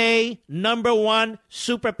A #1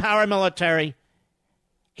 superpower military.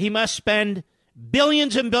 He must spend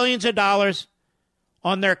billions and billions of dollars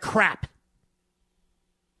on their crap.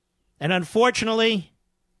 And unfortunately,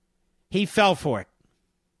 he fell for it.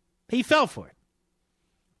 He fell for it.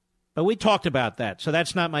 But we talked about that, so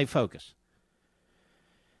that's not my focus.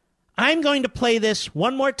 I'm going to play this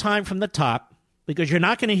one more time from the top because you're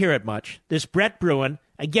not going to hear it much. This Brett Bruen,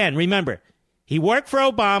 again, remember, he worked for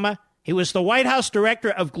Obama. He was the White House Director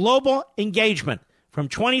of Global Engagement from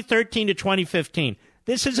 2013 to 2015.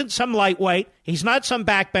 This isn't some lightweight. He's not some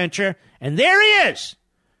backbencher. And there he is,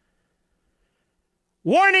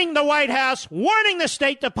 warning the White House, warning the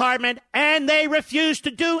State Department, and they refuse to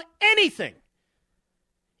do anything.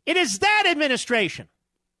 It is that administration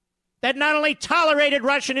that not only tolerated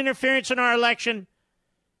Russian interference in our election,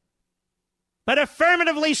 but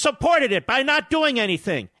affirmatively supported it by not doing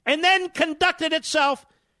anything, and then conducted itself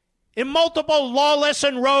in multiple lawless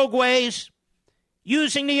and rogue ways,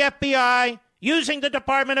 using the FBI, using the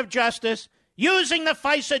Department of Justice, using the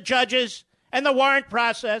FISA judges and the warrant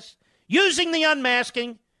process, using the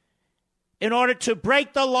unmasking in order to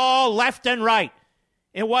break the law left and right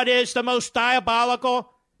in what is the most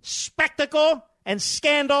diabolical spectacle and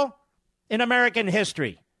scandal in American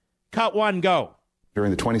history. Cut one, go.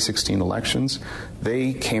 During the 2016 elections,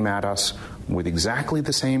 they came at us with exactly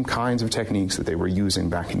the same kinds of techniques that they were using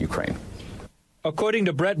back in Ukraine. According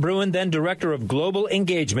to Brett Bruen, then Director of Global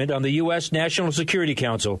Engagement on the U.S. National Security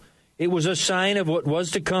Council, it was a sign of what was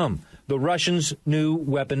to come, the Russians' new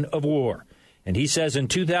weapon of war. And he says in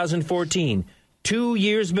 2014, 2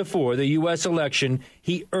 years before the U.S. election,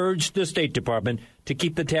 he urged the State Department to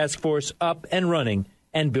keep the task force up and running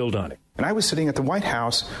and build on it. And I was sitting at the White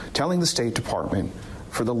House telling the State Department,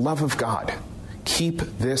 for the love of God, keep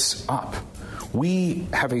this up. We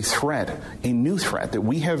have a threat, a new threat that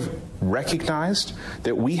we have recognized,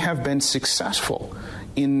 that we have been successful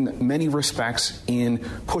in many respects in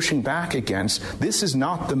pushing back against. This is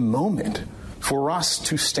not the moment for us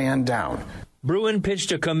to stand down. Bruen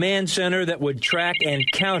pitched a command center that would track and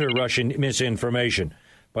counter Russian misinformation.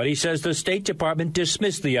 But he says the State Department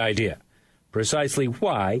dismissed the idea. Precisely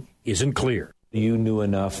why isn't clear. You knew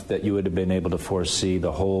enough that you would have been able to foresee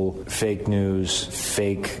the whole fake news,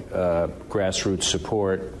 fake grassroots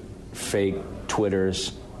support, fake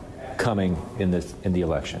Twitters coming in the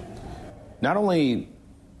election. Not only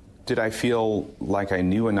did I feel like I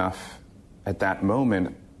knew enough at that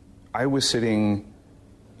moment, I was sitting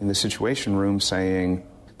in the Situation Room saying,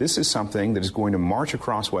 this is something that is going to march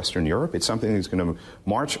across Western Europe. It's something that's going to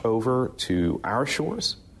march over to our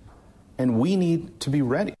shores. and we need to be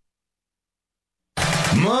ready.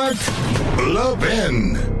 Mark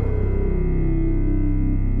Levin.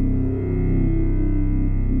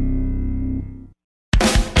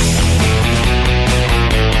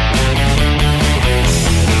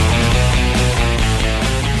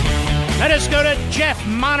 Let us go to Jeff,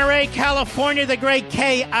 Monterey, California, the great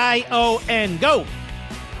K-I-O-N. Go.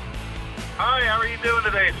 Hi, how are you doing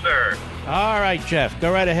today, sir? All right, Jeff.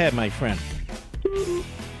 Go right ahead, my friend.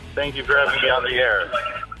 Thank you for having me on the air.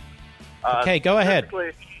 Okay, go ahead.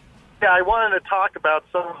 Yeah, I wanted to talk about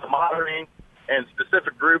some of the monitoring and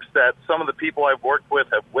specific groups that some of the people I've worked with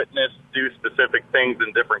have witnessed do specific things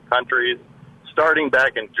in different countries, starting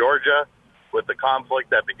back in Georgia with the conflict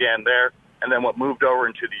that began there, and then what moved over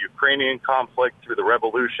into the Ukrainian conflict through the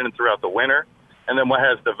revolution throughout the winter, and then what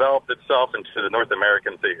has developed itself into the North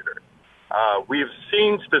American theater. We've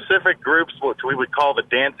seen specific groups, which we would call the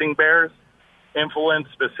dancing bears, influence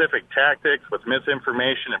specific tactics with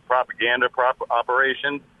misinformation and propaganda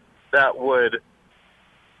operations that would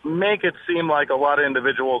make it seem like a lot of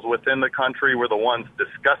individuals within the country were the ones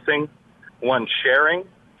discussing, ones sharing.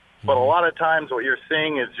 But a lot of times what you're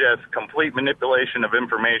seeing is just complete manipulation of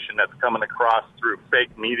information that's coming across through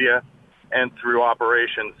fake media and through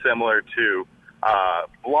operations similar to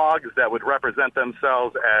blogs that would represent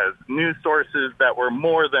themselves as news sources that were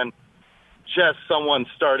more than just someone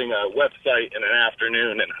starting a website in an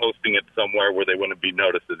afternoon and hosting it somewhere where they wouldn't be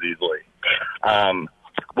noticed as easily.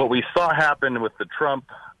 What we saw happen with the Trump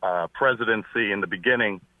presidency in the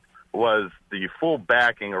beginning was the full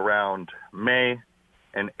backing around May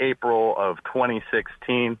and April of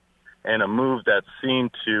 2016 and a move that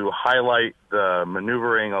seemed to highlight the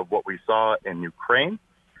maneuvering of what we saw in Ukraine.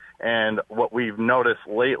 And what we've noticed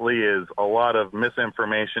lately is a lot of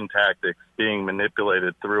misinformation tactics being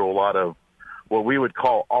manipulated through a lot of what we would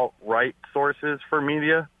call alt-right sources for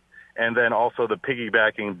media, and then also the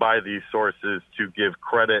piggybacking by these sources to give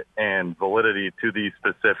credit and validity to these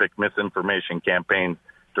specific misinformation campaigns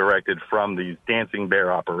directed from these dancing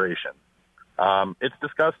bear operations. It's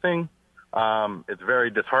disgusting. It's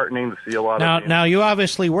very disheartening to see a lot of... Now, you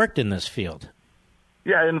obviously worked in this field.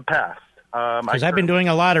 Yeah, in the past. Because I've been doing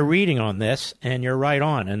a lot of reading on this, and you're right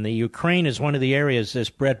on. And the Ukraine is one of the areas this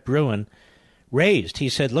Brett Bruin raised. He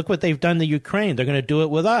said, look what they've done to Ukraine. They're going to do it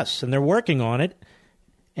with us, and they're working on it.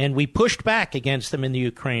 And we pushed back against them in the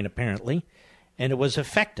Ukraine, apparently, and it was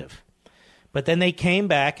effective. But then they came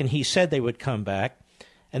back, and he said they would come back,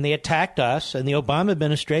 and they attacked us, and the Obama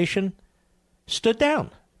administration stood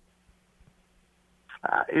down.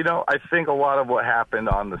 I think a lot of what happened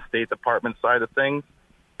on the State Department side of things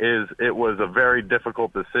is it was a very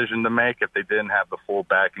difficult decision to make if they didn't have the full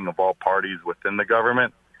backing of all parties within the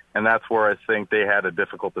government. And that's where I think they had a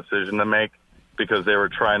difficult decision to make because they were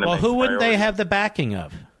trying to make who wouldn't they have the backing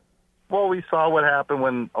of? Well, we saw what happened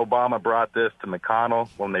when Obama brought this to McConnell,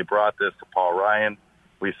 when they brought this to Paul Ryan.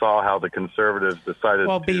 We saw how the conservatives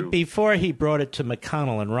decided before he brought it to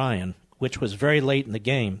McConnell and Ryan, which was very late in the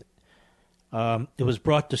game, it was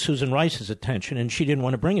brought to Susan Rice's attention, and she didn't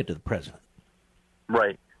want to bring it to the president.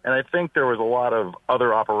 Right. And I think there was a lot of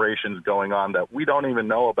other operations going on that we don't even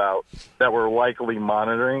know about that were likely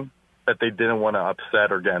monitoring that they didn't want to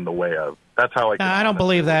upset or get in the way of. That's how I don't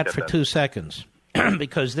believe that for 2 seconds.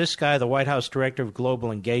 Because this guy, the White House Director of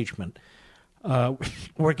Global Engagement,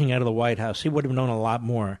 working out of the White House, he would have known a lot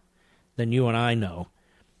more than you and I know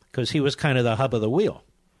because he was kind of the hub of the wheel.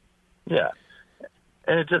 Yeah.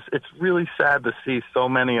 And it's really sad to see so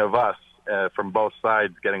many of us from both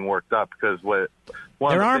sides getting worked up because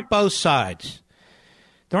there aren't both sides.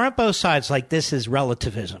 There aren't both sides like this is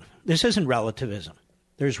relativism. This isn't relativism.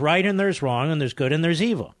 There's right and there's wrong and there's good and there's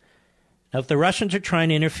evil. Now, if the Russians are trying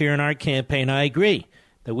to interfere in our campaign, I agree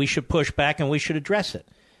that we should push back and we should address it.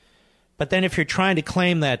 But then if you're trying to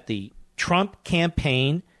claim that the Trump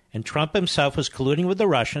campaign and Trump himself was colluding with the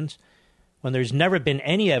Russians, when there's never been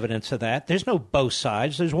any evidence of that, there's no both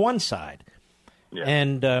sides, there's one side. Yeah.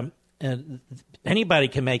 And anybody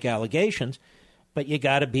can make allegations, but you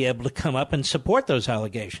got to be able to come up and support those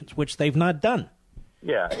allegations, which they've not done.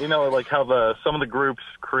 Yeah, like how some of the groups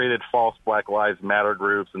created false Black Lives Matter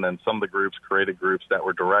groups, and then some of the groups created groups that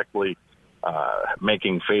were directly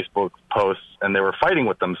making Facebook posts, and they were fighting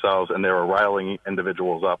with themselves, and they were riling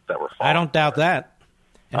individuals up that were false. I don't doubt that.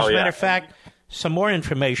 As a matter of fact, some more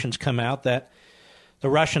information's come out that the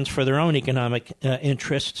Russians, for their own economic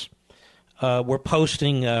interests, were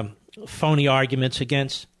posting phony arguments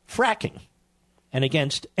against fracking and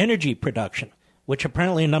against energy production, which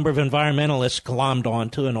apparently a number of environmentalists glommed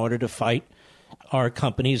onto in order to fight our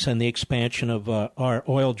companies and the expansion of our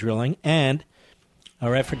oil drilling and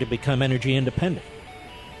our effort to become energy independent.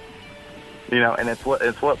 And it's what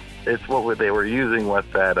they were using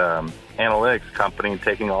with that analytics company,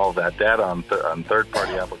 taking all of that data on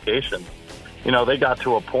third-party applications. They got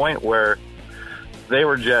to a point where they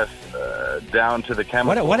were just down to the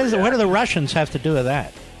chemical. What do the Russians have to do with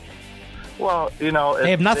that? Well,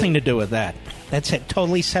 they have nothing to do with that. That's a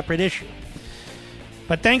totally separate issue.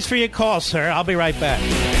 But thanks for your call, sir. I'll be right back.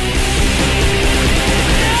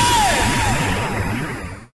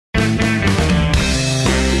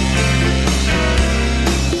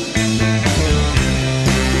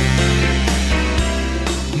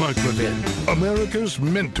 Mark Levin, America's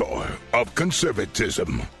mentor of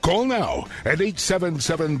conservatism. Call now at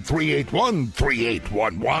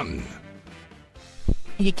 877-381-3811.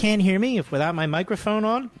 You can't hear me without my microphone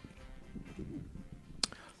on?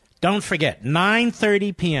 Don't forget,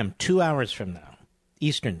 9:30 p.m., 2 hours from now,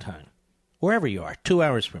 Eastern Time, wherever you are, 2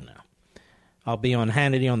 hours from now, I'll be on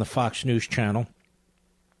Hannity on the Fox News Channel,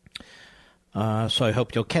 so I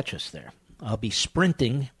hope you'll catch us there. I'll be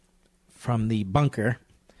sprinting from the bunker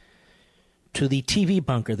to the TV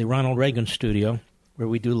bunker, the Ronald Reagan studio, where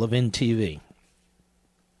we do Levin TV.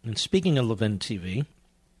 And speaking of Levin TV,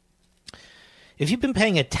 if you've been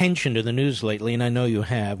paying attention to the news lately, and I know you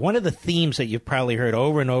have, one of the themes that you've probably heard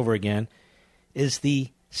over and over again is the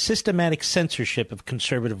systematic censorship of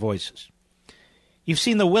conservative voices. You've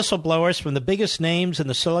seen the whistleblowers from the biggest names in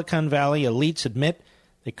the Silicon Valley elites admit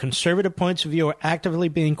that conservative points of view are actively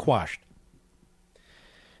being quashed.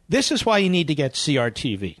 This is why you need to get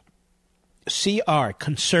CRTV. CR,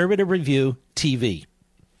 Conservative Review TV.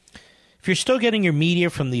 If you're still getting your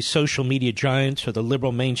media from these social media giants or the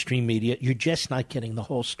liberal mainstream media, you're just not getting the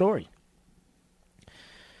whole story.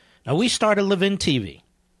 Now, we started Levin TV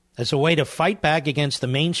as a way to fight back against the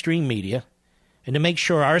mainstream media and to make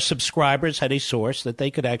sure our subscribers had a source that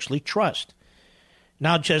they could actually trust.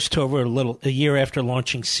 Now, just over a year after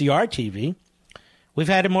launching CRTV, we've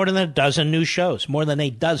had more than a dozen new shows. We have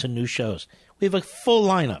a full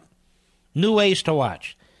lineup, new ways to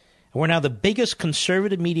watch. And we're now the biggest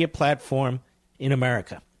conservative media platform in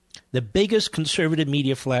America. The biggest conservative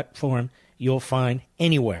media platform you'll find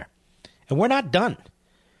anywhere. And we're not done.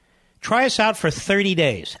 Try us out for 30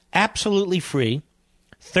 days, absolutely free.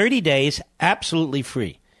 30 days, absolutely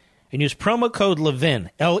free. And use promo code LEVIN,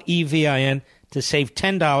 L-E-V-I-N, to save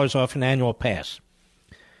 $10 off an annual pass.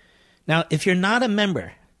 Now, if you're not a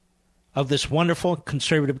member of this wonderful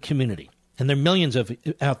conservative community, and there are millions of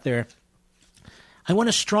out there, I want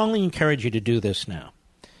to strongly encourage you to do this now.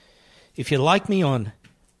 If you like me on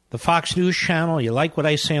the Fox News Channel, you like what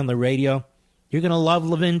I say on the radio, you're going to love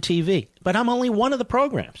Levin TV. But I'm only one of the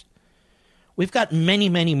programs. We've got many,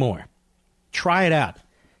 many more. Try it out.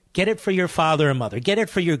 Get it for your father or mother. Get it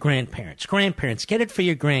for your grandparents. Get it for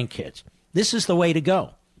your grandkids. This is the way to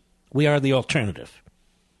go. We are the alternative.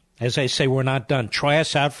 As I say, we're not done. Try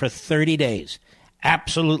us out for 30 days.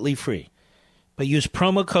 Absolutely free. But use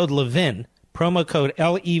promo code LEVIN, promo code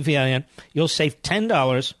L-E-V-I-N. You'll save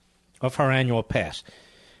 $10 off our annual pass.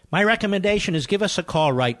 My recommendation is give us a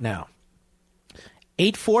call right now.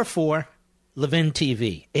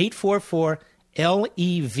 844-LEVIN-TV.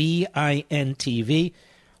 844-LEVIN-TV.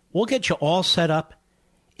 We'll get you all set up.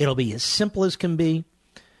 It'll be as simple as can be.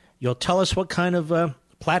 You'll tell us what kind of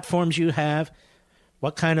platforms you have,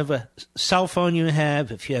 what kind of a cell phone you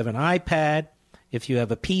have, if you have an iPad, if you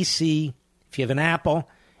have a PC, if you have an Apple,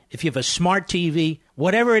 if you have a smart TV,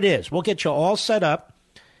 whatever it is. We'll get you all set up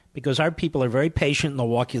because our people are very patient and they'll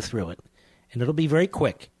walk you through it. And it'll be very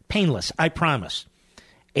quick, painless, I promise.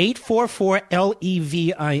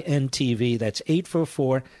 844-LEVIN-TV. That's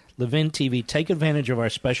 844-LEVIN-TV. Take advantage of our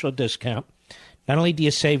special discount. Not only do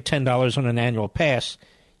you save $10 on an annual pass,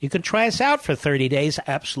 you can try us out for 30 days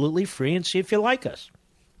absolutely free and see if you like us.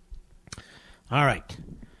 All right.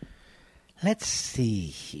 Let's see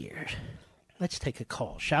here. Let's take a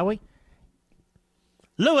call, shall we?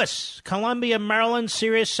 Lewis, Columbia, Maryland,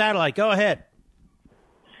 Sirius Satellite. Go ahead.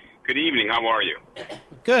 Good evening. How are you?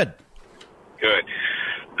 Good. Good.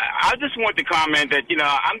 I just want to comment that,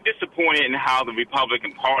 I'm disappointed in how the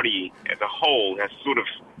Republican Party as a whole has sort of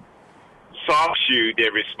soft-shoed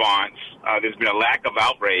their response. There's been a lack of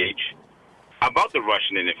outrage about the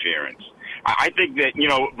Russian interference. I think that,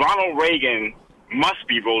 Ronald Reagan must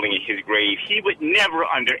be rolling in his grave. He would never,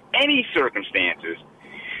 under any circumstances,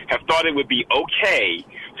 have thought it would be okay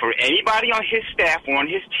for anybody on his staff or on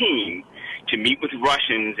his team to meet with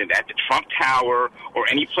Russians at the Trump Tower or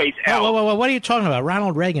any place else. Whoa. What are you talking about?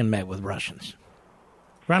 Ronald Reagan met with Russians.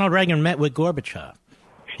 Ronald Reagan met with Gorbachev.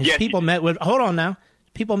 People met with... Hold on now.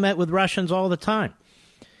 People met with Russians all the time.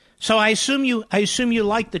 So I assume you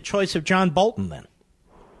like the choice of John Bolton then.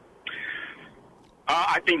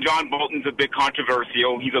 I think John Bolton's a bit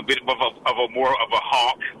controversial. He's a bit of a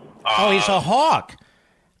hawk. He's a hawk.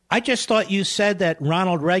 I just thought you said that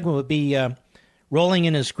Ronald Reagan would be rolling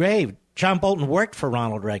in his grave. John Bolton worked for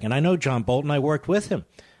Ronald Reagan. I know John Bolton. I worked with him.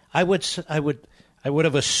 I would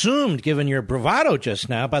have assumed, given your bravado just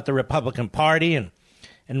now about the Republican Party and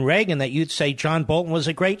Reagan, that you'd say John Bolton was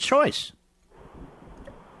a great choice.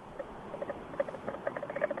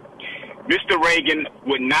 Mr. Reagan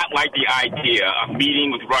would not like the idea of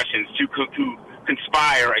meeting with Russians to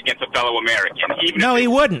conspire against a fellow American. No, he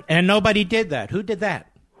wouldn't, and nobody did that. Who did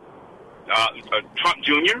that? Trump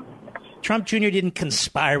Jr.? Trump Jr. didn't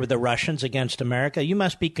conspire with the Russians against America. You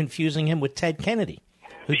must be confusing him with Ted Kennedy,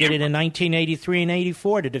 who did it in 1983 and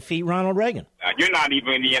 84 to defeat Ronald Reagan. You're not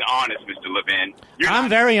even being honest, Mr. Levin. I'm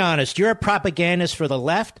very honest. You're a propagandist for the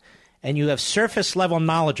left, and you have surface-level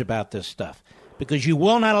knowledge about this stuff because you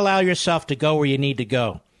will not allow yourself to go where you need to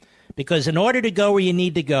go. Because in order to go where you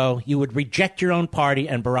need to go, you would reject your own party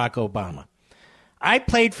and Barack Obama. I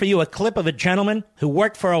played for you a clip of a gentleman who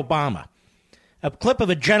worked for Obama, a clip of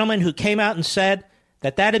a gentleman who came out and said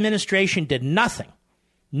that administration did nothing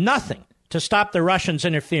to stop the Russians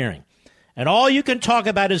interfering. And all you can talk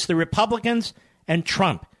about is the Republicans and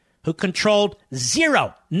Trump, who controlled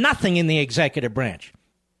nothing in the executive branch.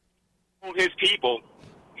 His people.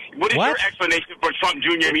 What is your explanation for Trump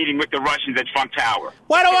Jr. meeting with the Russians at Trump Tower?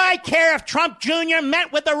 What do I care if Trump Jr.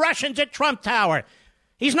 met with the Russians at Trump Tower?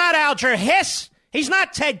 He's not Alger Hiss. He's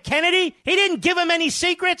not Ted Kennedy. He didn't give him any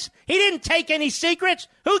secrets. He didn't take any secrets.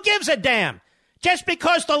 Who gives a damn? Just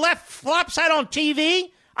because the left flops out on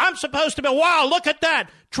TV, I'm supposed to be, wow, look at that.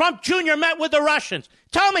 Trump Jr. met with the Russians.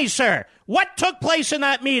 Tell me, sir, what took place in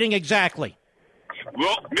that meeting exactly?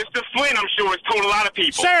 Well, Mr. Flynn, I'm sure, has told a lot of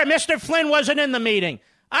people. Sir, Mr. Flynn wasn't in the meeting.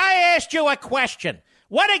 I asked you a question.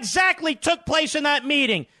 What exactly took place in that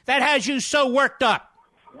meeting that has you so worked up?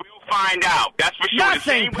 We'll find out. That's for sure.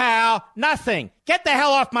 Nothing, pal. Nothing. Get the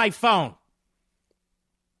hell off my phone.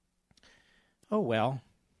 Oh, well.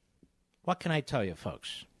 What can I tell you,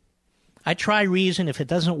 folks? I try reason. If it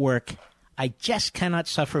doesn't work, I just cannot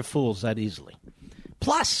suffer fools that easily.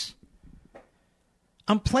 Plus,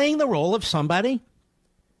 I'm playing the role of somebody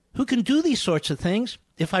who can do these sorts of things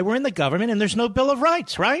if I were in the government and there's no Bill of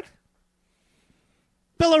Rights, right?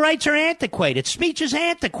 Bill of Rights are antiquated. Speech is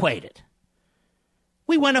antiquated.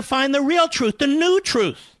 We want to find the real truth, the new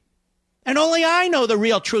truth. And only I know the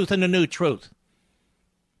real truth and the new truth.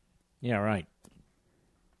 Yeah, right.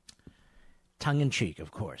 Tongue-in-cheek,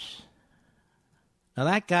 of course. Now,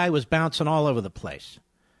 that guy was bouncing all over the place.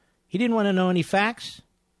 He didn't want to know any facts.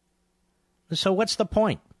 So what's the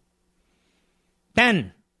point?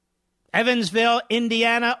 Ben, Evansville,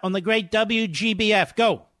 Indiana, on the great WGBF.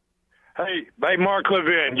 Go. Hey, Mark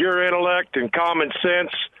Levin, your intellect and common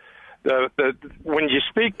sense, when you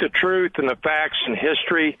speak the truth and the facts and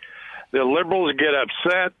history, the liberals get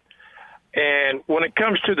upset. And when it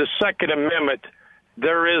comes to the Second Amendment,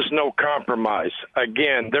 there is no compromise.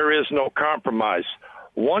 Again, there is no compromise.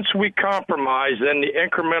 Once we compromise, then the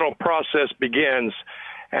incremental process begins,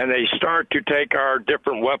 and they start to take our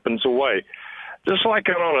different weapons away. Just like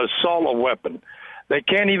on an assault weapon. They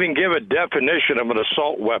can't even give a definition of an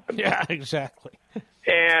assault weapon. Yeah, exactly.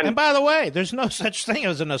 And by the way, there's no such thing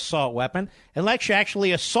as an assault weapon unless you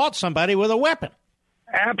actually assault somebody with a weapon.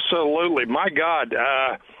 Absolutely. My God.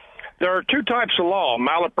 There are two types of law,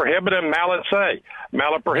 mala prohibita and mala se.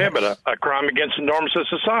 Mala prohibita, a crime against the norms of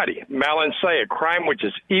society. Mala se, a crime which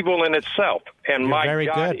is evil in itself. And my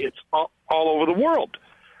God, it's all over the world.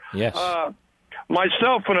 Yes.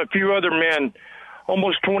 Myself and a few other men,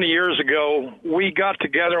 almost 20 years ago, we got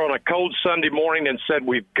together on a cold Sunday morning and said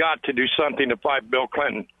we've got to do something to fight Bill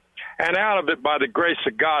Clinton. And out of it, by the grace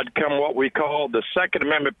of God, come what we call the Second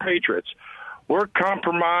Amendment patriots. We're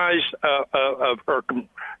comprised of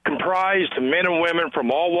men and women from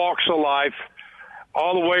all walks of life,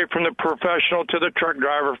 all the way from the professional to the truck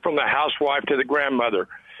driver, from the housewife to the grandmother.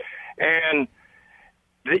 And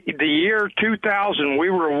the year 2000, we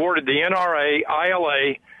were awarded the NRA,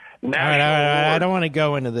 ILA, National Award. I don't want to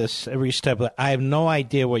go into this every step. I have no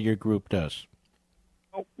idea what your group does.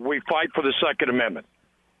 We fight for the Second Amendment.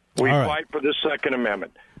 We fight for the Second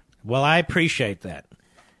Amendment. Well, I appreciate that.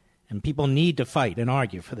 And people need to fight and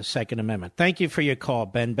argue for the Second Amendment. Thank you for your call,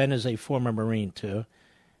 Ben. Ben is a former Marine, too,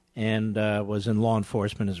 and was in law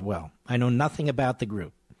enforcement as well. I know nothing about the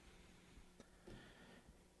group.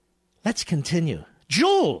 Let's continue.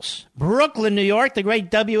 Jules, Brooklyn, New York, the great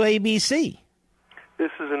WABC.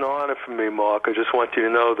 This is an honor for me, Mark. I just want you to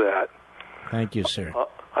know that. Thank you, sir.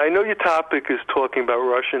 I know your topic is talking about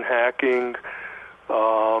Russian hacking,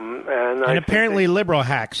 And apparently liberal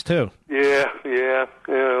hacks, too. Yeah. I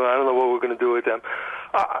don't know what we're going to do with them.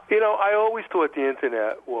 I always thought the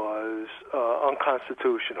Internet was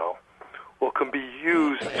unconstitutional or can be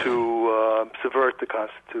used to subvert the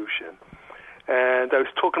Constitution. And I was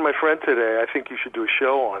talking to my friend today. I think you should do a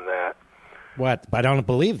show on that. What? I don't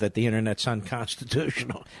believe that the Internet's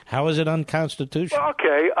unconstitutional. How is it unconstitutional?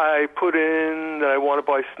 Okay, I put in that I want to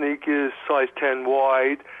buy sneakers size 10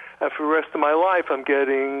 wide, and for the rest of my life, I'm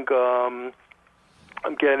getting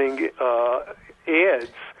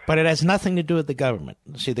ads. But it has nothing to do with the government.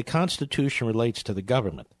 See, the Constitution relates to the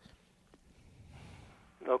government.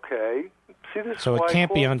 Okay. See, this so it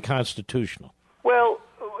can't be unconstitutional. Well,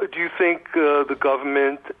 do you think the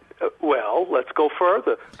government... Well, let's go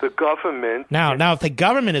further. The government... Now, if the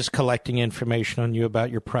government is collecting information on you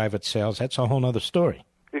about your private sales, that's a whole other story.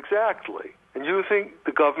 Exactly. And you think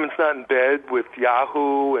the government's not in bed with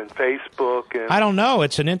Yahoo and Facebook? And I don't know.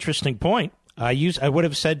 It's an interesting point. I would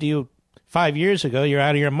have said to you 5 years ago, you're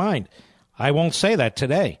out of your mind. I won't say that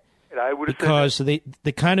today. And I would have because said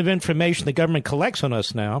the kind of information the government collects on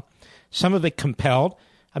us now, some of it compelled.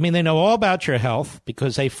 I mean, they know all about your health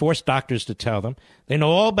because they force doctors to tell them. They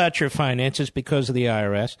know all about your finances because of the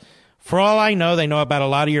IRS. For all I know, they know about a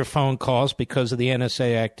lot of your phone calls because of the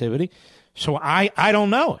NSA activity. So I don't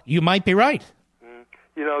know. You might be right.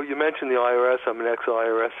 You mentioned the IRS. I'm an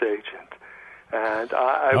ex-IRS agent. And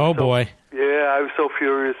boy. Yeah, I was so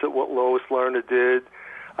furious at what Lois Lerner did.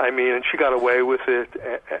 I mean, and she got away with it.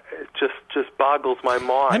 It just boggles my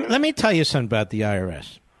mind. Let me tell you something about the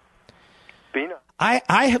IRS. Bina.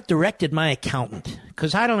 I have directed my accountant,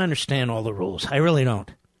 because I don't understand all the rules. I really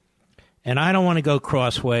don't. And I don't want to go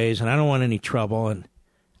crossways, and I don't want any trouble. And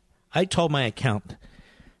I told my accountant,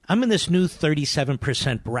 I'm in this new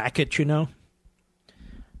 37% bracket,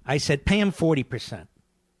 I said, pay him 40%.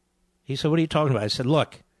 He said, what are you talking about? I said,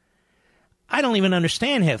 look, I don't even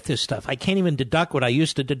understand half this stuff. I can't even deduct what I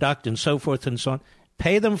used to deduct and so forth and so on.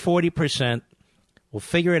 Pay them 40%. We'll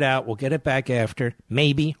figure it out. We'll get it back after,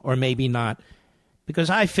 maybe or maybe not.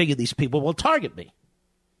 Because I figure these people will target me.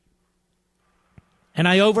 And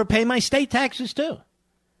I overpay my state taxes, too.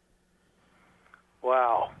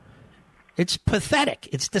 Wow. It's pathetic.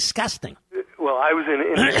 It's disgusting. Well, I was in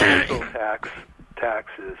international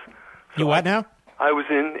taxes. You what now? I was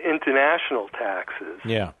in international taxes.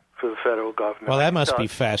 Yeah. For the federal government. Well, that must be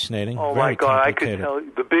fascinating. Oh, very my God. I complicated. could tell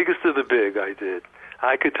you, the biggest of the big I did.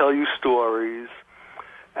 I could tell you stories.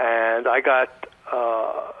 And I got,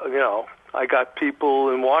 I got people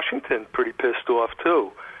in Washington pretty pissed off,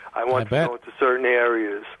 too. I wanted to go into certain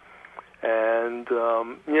areas. And,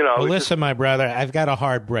 Well, listen, my brother, I've got a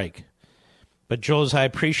hard break. But, Jules, I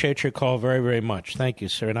appreciate your call very, very much. Thank you,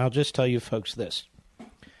 sir. And I'll just tell you folks this.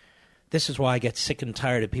 This is why I get sick and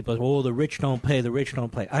tired of people. Oh, the rich don't pay, the rich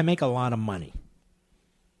don't pay. I make a lot of money.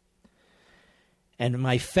 And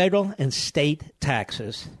my federal and state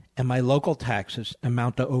taxes and my local taxes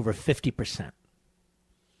amount to over 50%.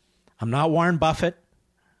 I'm not Warren Buffett.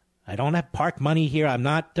 I don't have park money here. I'm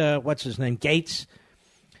not, Gates.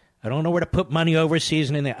 I don't know where to put money overseas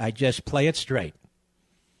and in there. I just play it straight.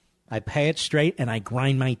 I pay it straight and I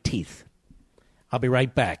grind my teeth. I'll be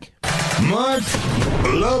right back. Mark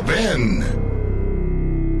Levin.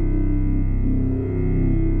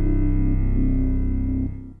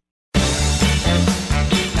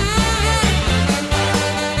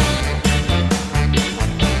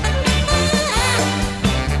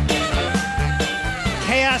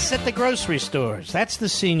 Chaos at the grocery stores. That's the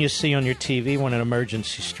scene you see on your TV when an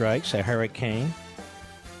emergency strikes, a hurricane,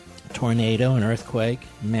 a tornado, an earthquake,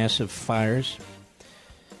 massive fires.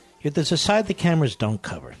 There's a side the cameras don't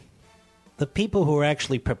cover. The people who are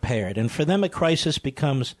actually prepared. And for them, a crisis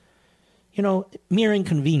becomes, mere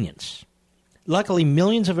inconvenience. Luckily,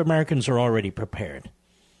 millions of Americans are already prepared.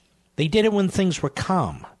 They did it when things were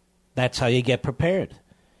calm. That's how you get prepared.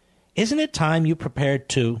 Isn't it time you prepared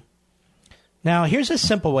too? Now, here's a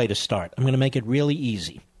simple way to start. I'm going to make it really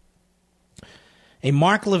easy. A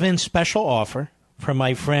Mark Levin special offer from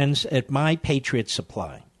my friends at My Patriot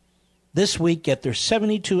Supply. This week, get their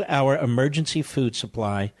 72-hour emergency food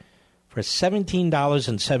supply for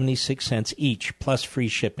 $17.76 each, plus free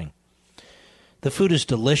shipping. The food is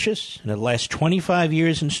delicious, and it lasts 25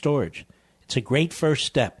 years in storage. It's a great first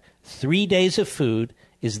step. 3 days of food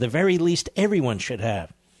is the very least everyone should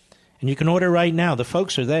have. And you can order right now. The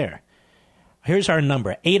folks are there. Here's our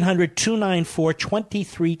number,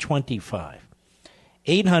 800-294-2325.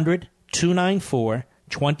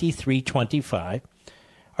 800-294-2325.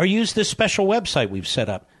 Or use this special website we've set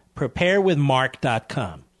up,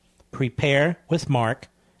 preparewithmark.com.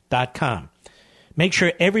 Preparewithmark.com. Make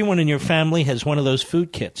sure everyone in your family has one of those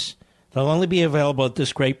food kits. They'll only be available at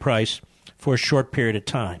this great price for a short period of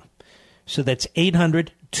time. So that's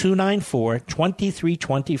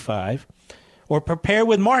 800-294-2325 or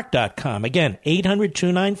preparewithmark.com. Again,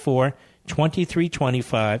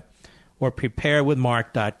 800-294-2325 or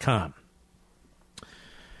preparewithmark.com.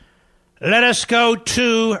 Let us go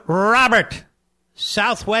to Robert,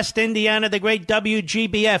 Southwest Indiana, the great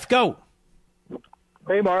WGBF. Go.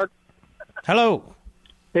 Hey, Mark. Hello.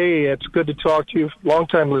 Hey, it's good to talk to you.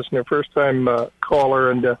 Long-time listener, first-time caller.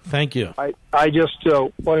 And thank you. I just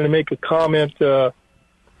wanted to make a comment.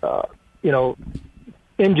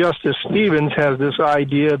 Injustice Stevens has this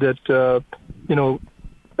idea that,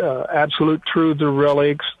 absolute truths are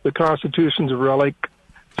relics, the Constitution's a relic.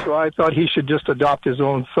 So I thought he should just adopt his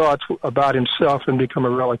own thoughts about himself and become a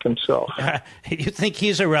relic himself. You think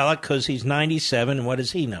he's a relic because he's 97, and what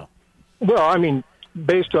does he know? Well, I mean,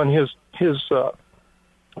 based on his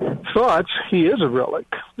thoughts, he is a relic.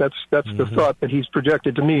 That's the thought that he's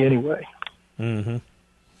projected to me anyway. Mm-hmm.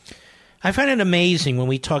 I find it amazing when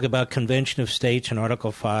we talk about Convention of States and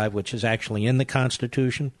Article 5, which is actually in the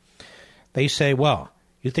Constitution. They say, well,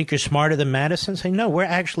 you think you're smarter than Madison? Say, no, we're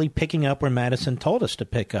actually picking up where Madison told us to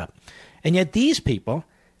pick up. And yet these people,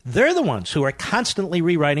 they're the ones who are constantly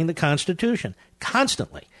rewriting the Constitution,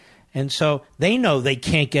 constantly. And so they know they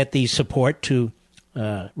can't get the support to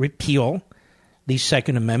repeal the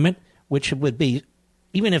Second Amendment, which would be,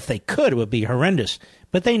 even if they could, it would be horrendous.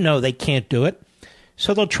 But they know they can't do it,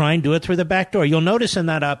 so they'll try and do it through the back door. You'll notice in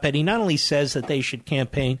that op-ed, he not only says that they should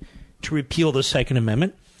campaign to repeal the Second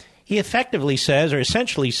Amendment, he effectively says, or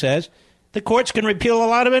essentially says, the courts can repeal a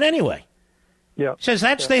lot of it anyway. Yeah. Says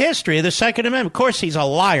that's the history of the Second Amendment. Of course, he's a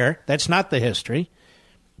liar. That's not the history.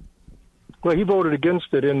 Well, he voted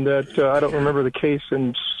against it in that, I don't remember the case,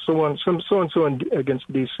 in so-and-so against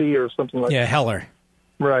D.C. or something like that. Yeah, Heller.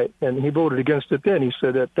 Right, and he voted against it then. He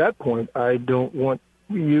said at that point, I don't want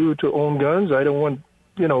you to own guns. I don't want,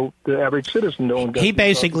 the average citizen to own guns. He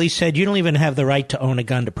basically said you don't even have the right to own a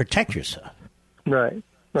gun to protect yourself. Right.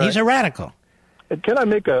 He's a radical. Can I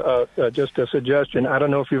make just a suggestion? I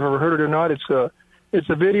don't know if you've ever heard it or not. It's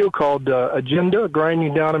a video called Agenda,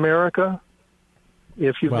 Grinding Down America.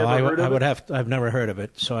 If you've never heard of it. I've never heard of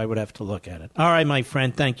it, so I would have to look at it. All right, my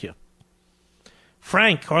friend, thank you.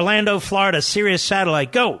 Frank, Orlando, Florida, Sirius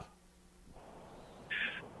Satellite, go.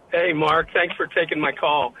 Hey, Mark, thanks for taking my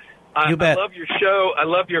call. You bet. I love your show. I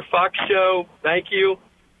love your Fox show. Thank you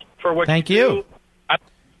for what Thank you you. do.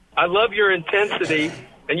 I love your intensity,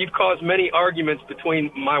 and you've caused many arguments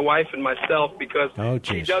between my wife and myself because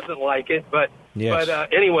she doesn't like it. But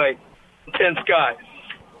anyway, intense guy.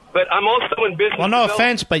 But I'm also in business. Well, no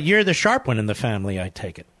offense, but you're the sharp one in the family, I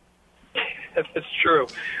take it. That's true.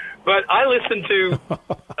 But I listen to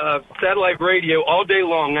satellite radio all day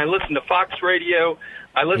long. I listen to Fox Radio.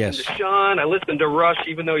 I listen to Sean. I listen to Rush,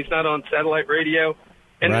 even though he's not on satellite radio.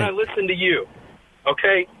 And then I listen to you,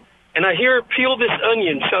 okay? And I hear Peel This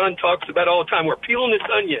Onion. Sean talks about all the time. We're peeling this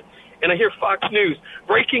onion. And I hear Fox News.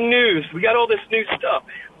 Breaking news. We got all this new stuff.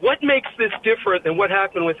 What makes this different than what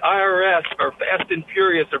happened with IRS or Fast and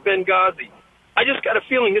Furious or Benghazi? I just got a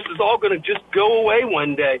feeling this is all going to just go away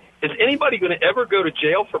one day. Is anybody going to ever go to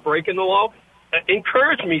jail for breaking the law?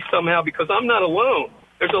 Encourage me somehow because I'm not alone.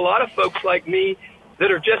 There's a lot of folks like me that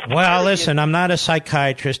are just... Well, listen, I'm not a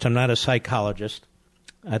psychiatrist. I'm not a psychologist.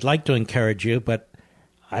 I'd like to encourage you, but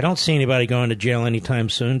I don't see anybody going to jail anytime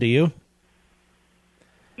soon, do you?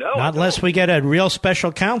 No. Not unless we get a real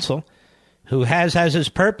special counsel who has as his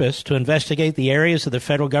purpose to investigate the areas of the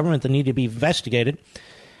federal government that need to be investigated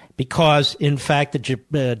because, in fact,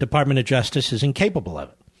 the Department of Justice is incapable of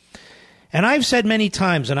it. And I've said many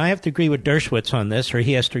times, and I have to agree with Dershowitz on this, or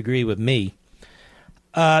he has to agree with me,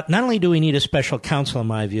 not only do we need a special counsel, in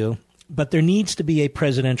my view, but there needs to be a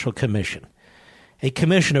presidential commission. A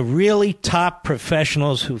commission of really top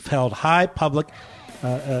professionals who've held high public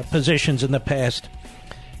positions in the past,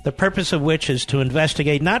 the purpose of which is to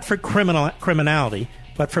investigate, not for criminality,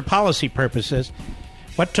 but for policy purposes,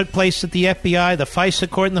 what took place at the FBI, the FISA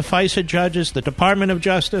court and the FISA judges, the Department of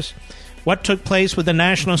Justice, what took place with the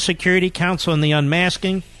National Security Council and the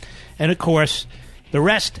unmasking, and, of course, the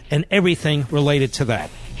rest and everything related to that.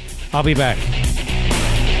 I'll be back.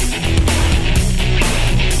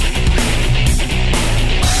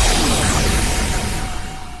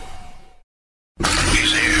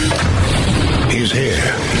 He's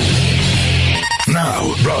here.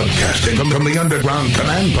 Now, broadcasting from the underground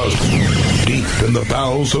command post, deep in the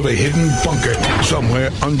bowels of a hidden bunker,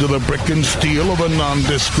 somewhere under the brick and steel of a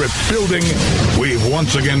nondescript building, we've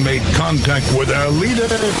once again made contact with our leader,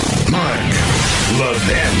 Mark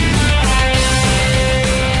Levin.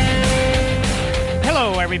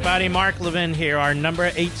 everybody. Mark Levin here. Our number,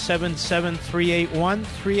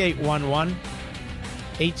 877-381-3811.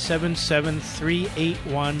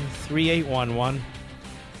 877-381-3811.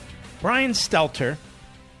 Brian Stelter,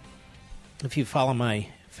 if you follow my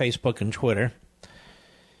Facebook and Twitter,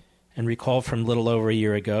 and recall from a little over a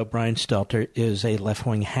year ago, Brian Stelter is a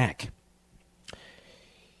left-wing hack.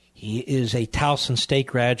 He is a Towson State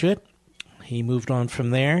graduate. He moved on from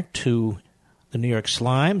there to the New York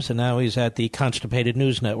Slimes, and now he's at the Constipated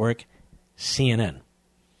News Network, CNN.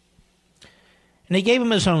 And they gave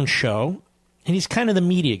him his own show, and he's kind of the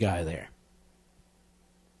media guy there.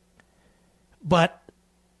 But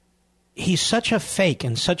he's such a fake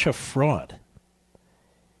and such a fraud.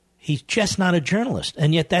 He's just not a journalist,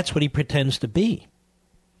 and yet that's what he pretends to be.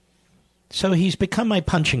 So he's become my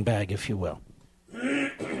punching bag, if you will.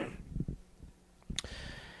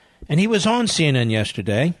 And he was on CNN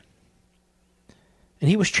yesterday, and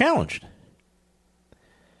he was challenged.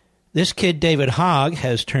 This kid, David Hogg,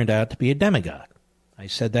 has turned out to be a demagogue. I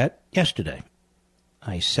said that yesterday.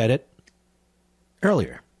 I said it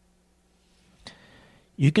earlier.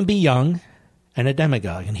 You can be young and a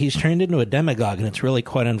demagogue, and he's turned into a demagogue, and it's really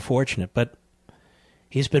quite unfortunate, but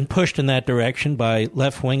he's been pushed in that direction by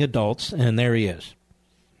left-wing adults, and there he is.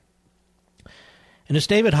 And as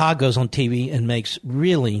David Hogg goes on TV and makes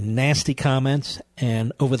really nasty comments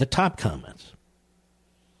and over-the-top comments,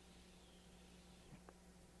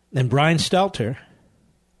 and Brian Stelter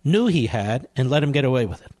knew he had and let him get away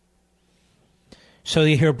with it. So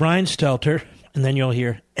you hear Brian Stelter, and then you'll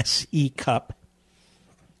hear S.E. Cupp,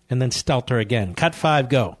 and then Stelter again. Cut 5,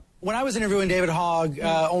 go. When I was interviewing David Hogg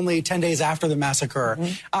only 10 days after the massacre,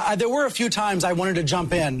 there were a few times I wanted to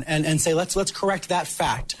jump in and say, let's correct that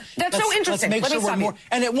fact. That's so interesting. Let's make sure we're more.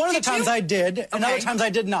 And one of the times I did, and other times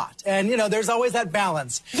I did not. And, you know, there's always that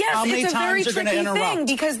balance. Yes, how many it's a times very you're going to tricky interrupt. thing,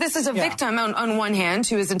 because this is a victim on one hand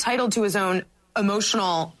who is entitled to his own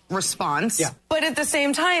emotional response. Yeah. But at the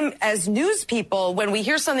same time, as news people, when we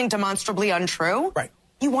hear something demonstrably untrue,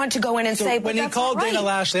 you want to go in and say, when he called Dana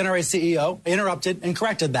Lash, the NRA CEO, interrupted and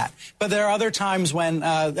corrected that. But there are other times when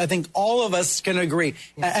I think all of us can agree.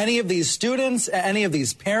 Any of these students, any of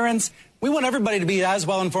these parents, we want everybody to be as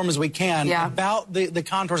well informed as we can about the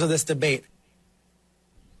contours of this debate.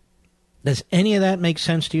 Does any of that make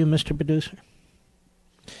sense to you, Mr. Producer?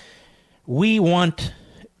 We want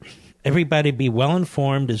everybody to be well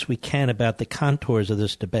informed as we can about the contours of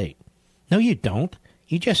this debate. No, you don't.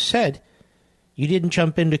 You just said you didn't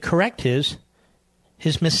jump in to correct his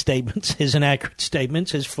misstatements, his inaccurate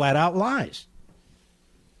statements, his flat-out lies.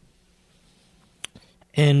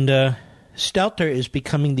 And Stelter is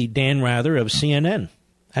becoming the Dan Rather of CNN.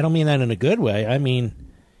 I don't mean that in a good way. I mean,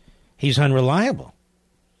 he's unreliable.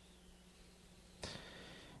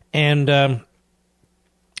 And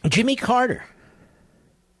Jimmy Carter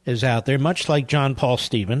is out there, much like John Paul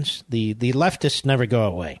Stevens. The leftists never go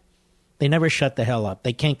away. They never shut the hell up.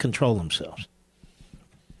 They can't control themselves.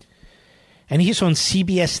 And he's on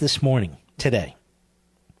CBS this morning, today.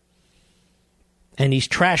 And he's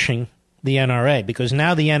trashing the NRA, because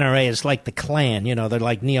now the NRA is like the Klan. You know, they're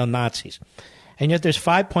like neo-Nazis. And yet there's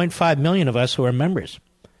 5.5 million of us who are members.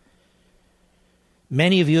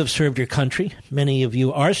 Many of you have served your country. Many of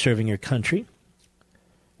you are serving your country.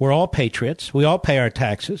 We're all patriots. We all pay our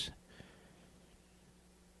taxes.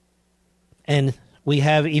 And we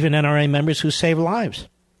have even NRA members who save lives.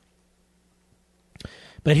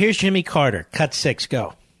 But here's Jimmy Carter. Cut 6,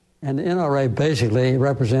 go. And the NRA basically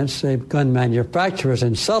represents gun manufacturers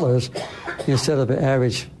and sellers instead of the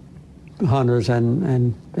average hunters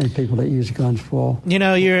and people that use guns for.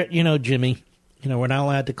 Jimmy, we're not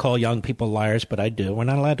allowed to call young people liars, but I do. We're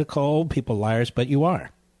not allowed to call old people liars, but you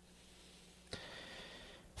are.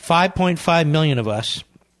 5.5 million of us,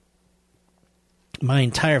 my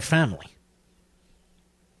entire family,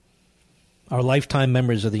 are lifetime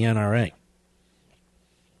members of the NRA.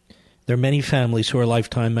 There are many families who are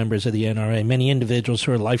lifetime members of the NRA, many individuals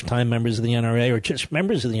who are lifetime members of the NRA or just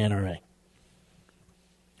members of the NRA.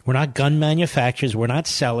 We're not gun manufacturers. We're not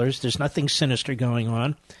sellers. There's nothing sinister going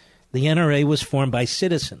on. The NRA was formed by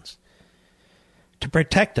citizens to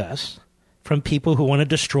protect us from people who want to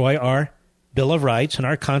destroy our Bill of Rights and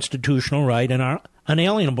our constitutional right and our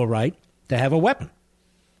unalienable right to have a weapon.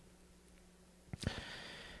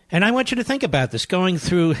 And I want you to think about this, going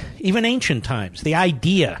through even ancient times, the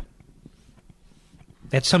idea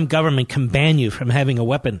that some government can ban you from having a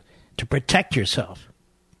weapon to protect yourself.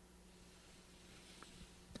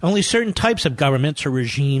 Only certain types of governments or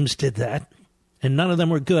regimes did that, and none of them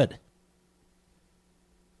were good.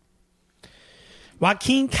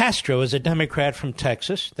 Joaquin Castro is a Democrat from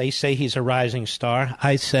Texas. They say he's a rising star.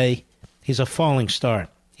 I say he's a falling star.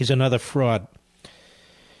 He's another fraud.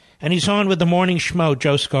 And he's on with the morning schmo,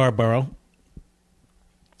 Joe Scarborough.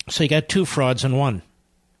 So you got two frauds in one.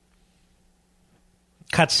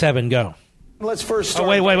 Cut 7, go. Let's first start.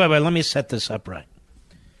 Wait. Let me set this up right.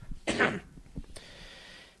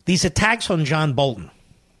 These attacks on John Bolton,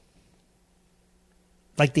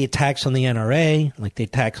 like the attacks on the NRA, like the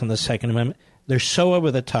attacks on the Second Amendment, they're so over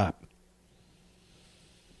the top.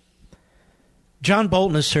 John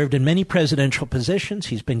Bolton has served in many presidential positions.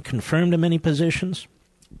 He's been confirmed in many positions.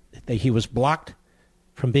 He was blocked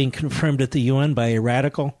from being confirmed at the UN by a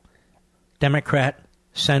radical Democrat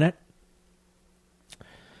Senate.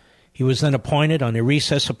 He was then appointed on a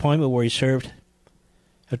recess appointment where he served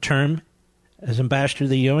a term as ambassador to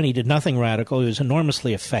the UN. He did nothing radical. He was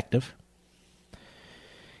enormously effective.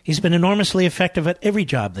 He's been enormously effective at every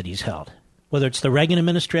job that he's held, whether it's the Reagan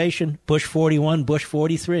administration, Bush 41, Bush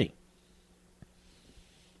 43.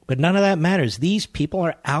 But none of that matters. These people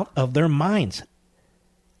are out of their minds,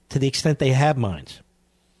 to the extent they have minds.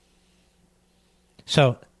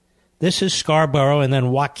 So this is Scarborough and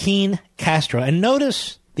then Joaquin Castro. And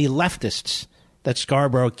notice the leftists that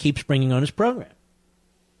Scarborough keeps bringing on his program.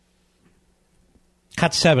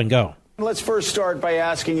 Cut 7, go. Let's first start by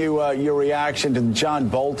asking you your reaction to John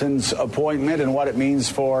Bolton's appointment and what it means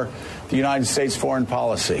for the United States foreign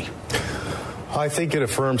policy. I think it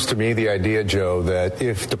affirms to me the idea, Joe, that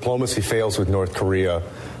if diplomacy fails with North Korea,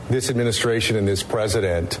 this administration and this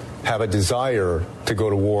president have a desire to go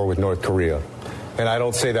to war with North Korea. And I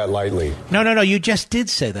don't say that lightly. No, you just did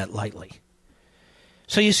say that lightly.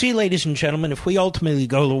 So you see, ladies and gentlemen, if we ultimately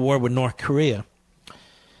go to war with North Korea,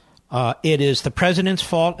 it is the president's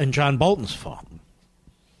fault and John Bolton's fault.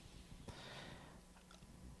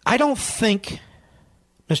 I don't think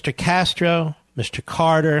Mr. Castro, Mr.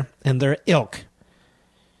 Carter, and their ilk,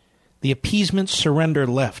 the appeasement surrender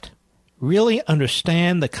left, really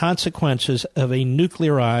understand the consequences of a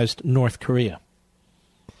nuclearized North Korea.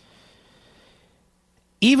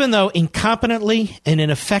 Even though incompetently and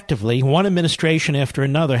ineffectively, one administration after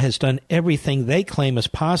another has done everything they claim is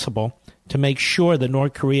possible to make sure that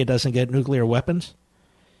North Korea doesn't get nuclear weapons,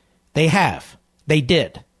 they have. They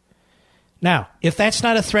did. Now, if that's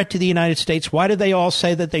not a threat to the United States, why did they all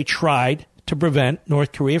say that they tried to prevent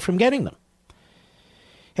North Korea from getting them?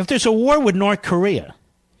 If there's a war with North Korea,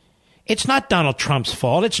 it's not Donald Trump's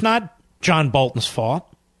fault. It's not John Bolton's fault.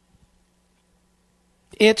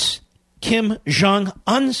 It's Kim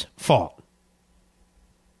Jong-un's fault.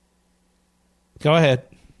 Go ahead.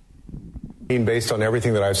 Based on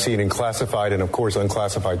everything that I've seen in classified and, of course,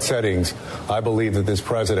 unclassified settings, I believe that this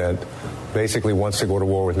president basically wants to go to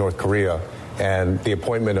war with North Korea. And the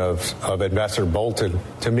appointment of Ambassador Bolton,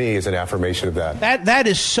 to me, is an affirmation of that. That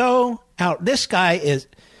is so out. This guy is,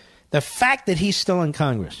 the fact that he's still in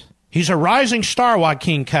Congress. He's a rising star,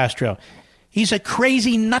 Joaquin Castro. He's a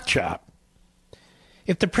crazy nutjob.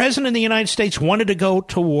 If the president of the United States wanted to go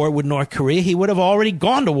to war with North Korea, he would have already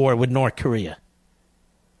gone to war with North Korea.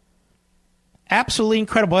 Absolutely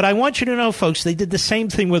incredible. But I want you to know, folks, they did the same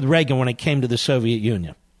thing with Reagan when it came to the Soviet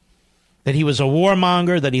Union. That he was a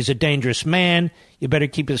warmonger, that he's a dangerous man. You better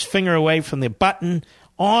keep his finger away from the button.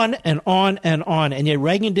 On and on and on. And yet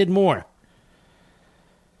Reagan did more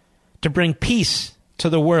to bring peace to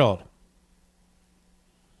the world,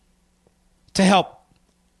 to help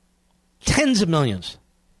tens of millions,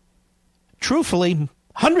 truthfully,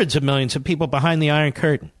 hundreds of millions of people behind the Iron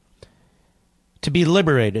Curtain to be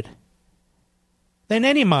liberated than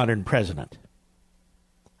any modern president,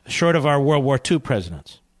 short of our World War II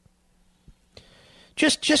presidents.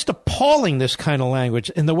 Just appalling, this kind of language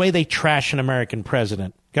and the way they trash an American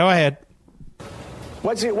president. Go ahead.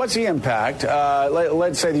 What's the impact?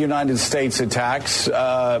 Let's say the United States attacks,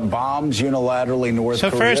 bombs unilaterally North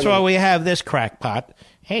Korea. So first of all, we have this crackpot.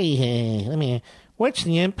 Hey, what's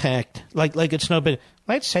the impact? Like it's no big.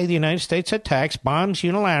 Let's say the United States attacks, bombs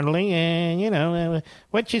unilaterally, and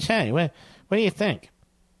what you say? What do you think?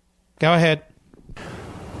 Go ahead.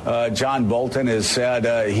 John Bolton has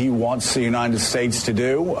said he wants the United States to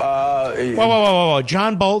do. Whoa.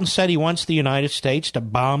 John Bolton said he wants the United States to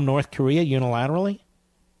bomb North Korea unilaterally?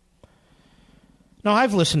 No,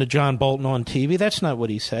 I've listened to John Bolton on TV. That's not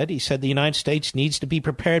what he said. He said the United States needs to be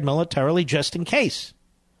prepared militarily just in case,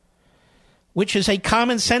 which is a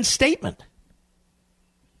common sense statement.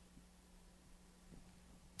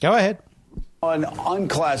 Go ahead. On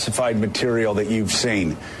unclassified material that you've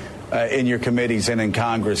seen in your committees and in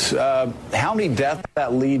Congress, how many deaths did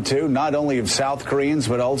that lead to, not only of South Koreans,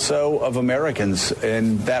 but also of Americans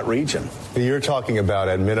in that region? You're talking about,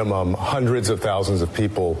 at minimum, hundreds of thousands of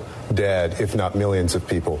people dead, if not millions of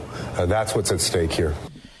people. That's what's at stake here.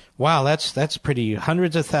 Wow, that's pretty.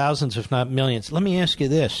 Hundreds of thousands, if not millions. Let me ask you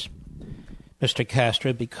this, Mr.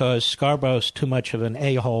 Castro, because Scarborough's too much of an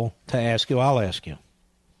a-hole to ask you. I'll ask you.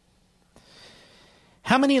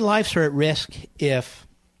 How many lives are at risk if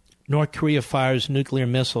North Korea fires nuclear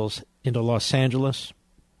missiles into Los Angeles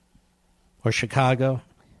or Chicago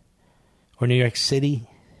or New York City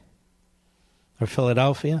or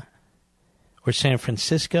Philadelphia or San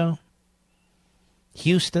Francisco,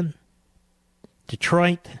 Houston,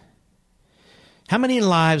 Detroit? How many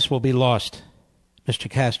lives will be lost, Mr.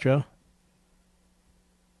 Castro?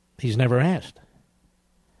 He's never asked.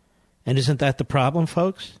 And isn't that the problem,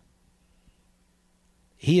 folks?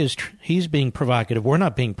 He's being provocative. We're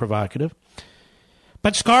not being provocative.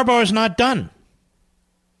 But Scarborough's not done.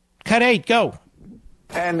 Cut 8, go.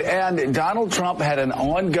 And Donald Trump had an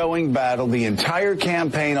ongoing battle the entire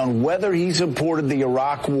campaign on whether he supported the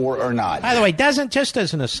Iraq war or not. By the way, just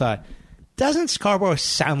as an aside, doesn't Scarborough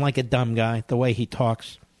sound like a dumb guy, the way he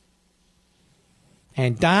talks?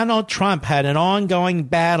 And Donald Trump had an ongoing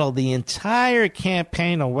battle the entire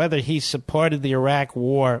campaign on whether he supported the Iraq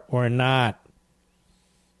war or not.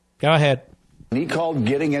 Go ahead. He called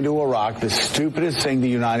getting into Iraq the stupidest thing the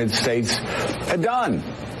United States had done.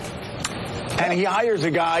 And he hires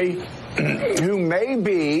a guy who may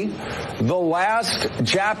be the last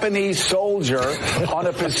Japanese soldier on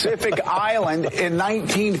a Pacific island in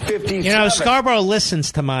 1957. You know, Scarborough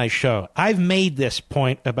listens to my show. I've made this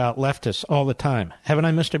point about leftists all the time. Haven't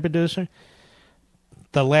I, Mr. Producer?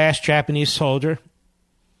 The last Japanese soldier.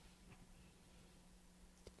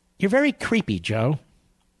 You're very creepy, Joe.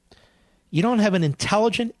 You don't have an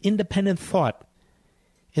intelligent, independent thought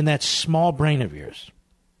in that small brain of yours.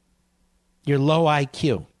 You're low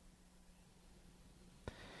IQ.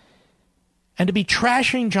 And to be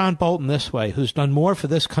trashing John Bolton this way, who's done more for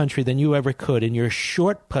this country than you ever could in your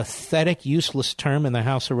short, pathetic, useless term in the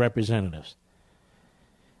House of Representatives,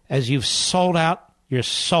 as you've sold out your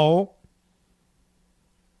soul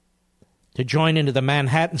to join into the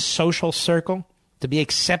Manhattan social circle, to be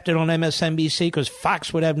accepted on MSNBC because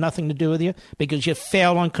Fox would have nothing to do with you because you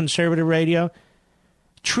failed on conservative radio,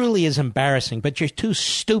 truly is embarrassing, but you're too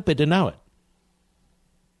stupid to know it.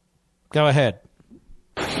 Go ahead.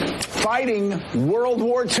 Fighting World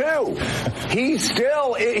War II. He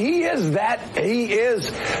is that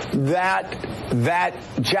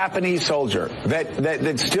Japanese soldier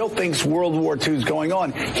that still thinks World War II is going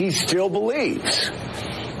on. He still believes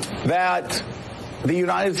that the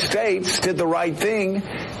United States did the right thing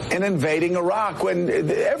in invading Iraq, when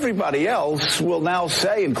everybody else will now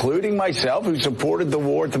say, including myself, who supported the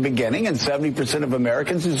war at the beginning, and 70% of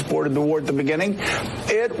Americans who supported the war at the beginning,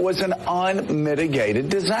 it was an unmitigated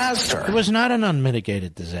disaster. It was not an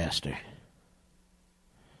unmitigated disaster.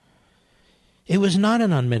 It was not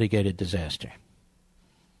an unmitigated disaster.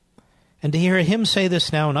 And to hear him say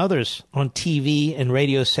this now and others on TV and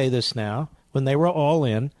radio say this now, when they were all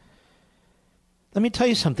in, let me tell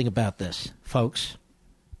you something about this, folks.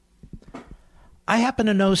 I happen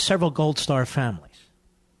to know several Gold Star families.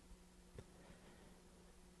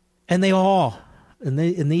 And they all,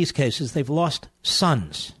 in these cases, they've lost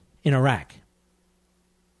sons in Iraq.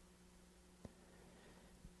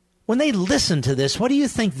 When they listen to this, what do you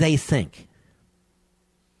think they think?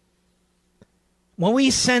 When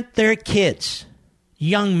we sent their kids,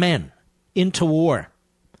 young men, into war,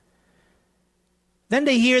 then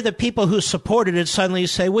to hear the people who supported it suddenly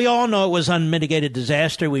say, we all know it was unmitigated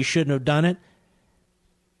disaster, we shouldn't have done it.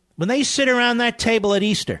 When they sit around that table at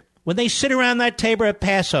Easter, when they sit around that table at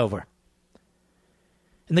Passover,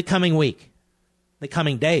 in the coming week, the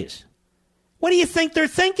coming days, what do you think they're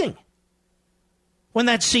thinking when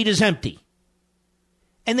that seat is empty?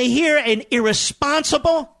 And they hear an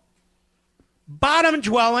irresponsible,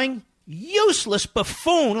 bottom-dwelling, useless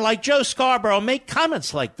buffoon like Joe Scarborough make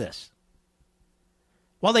comments like this,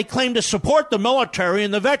 while they claim to support the military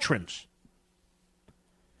and the veterans.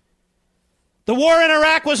 The war in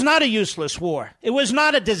Iraq was not a useless war. It was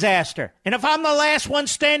not a disaster. And if I'm the last one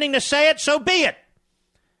standing to say it, so be it.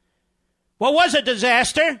 What was a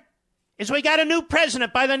disaster is we got a new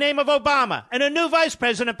president by the name of Obama and a new vice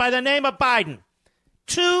president by the name of Biden.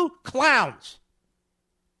 Two clowns.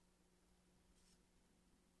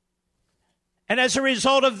 And as a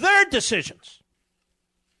result of their decisions,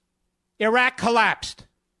 Iraq collapsed.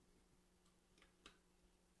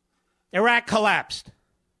 Iraq collapsed.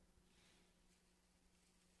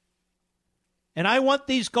 And I want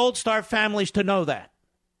these Gold Star families to know that.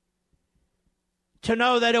 To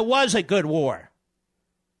know that it was a good war.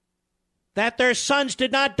 That their sons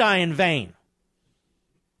did not die in vain.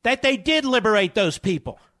 That they did liberate those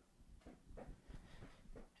people.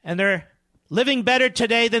 And their living better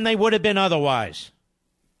today than they would have been otherwise.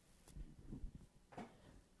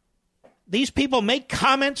 These people make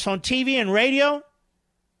comments on TV and radio.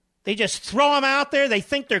 They just throw them out there. They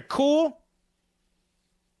think they're cool.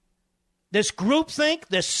 This groupthink,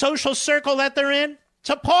 this social circle that they're in, it's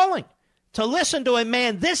appalling to listen to a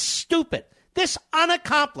man this stupid, this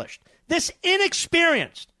unaccomplished, this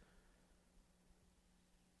inexperienced,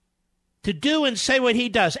 to do and say what he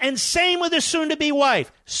does. And same with his soon-to-be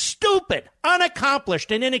wife. Stupid,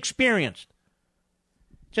 unaccomplished, and inexperienced.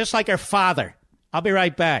 Just like her father. I'll be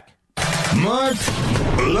right back. Mark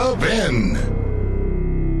Levin.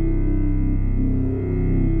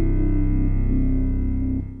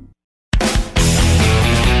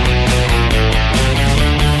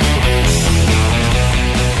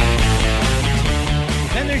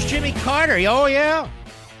 Then there's Jimmy Carter. Oh, yeah.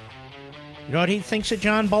 You know what he thinks of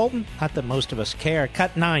John Bolton? Not that most of us care.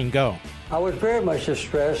 Cut 9, go. I was very much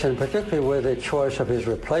distressed, and particularly with the choice of his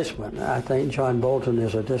replacement. I think John Bolton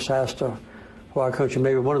is a disaster for our country.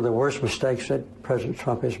 Maybe one of the worst mistakes that President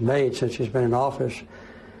Trump has made since he's been in office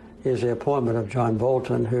is the appointment of John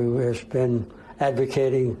Bolton, who has been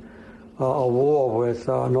advocating a war with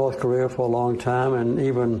North Korea for a long time and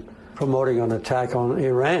even promoting an attack on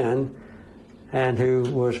Iran, and who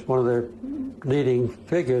was one of the leading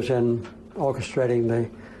figures in orchestrating the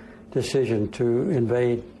decision to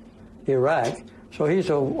invade Iraq. So he's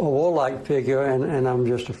a warlike figure, and I'm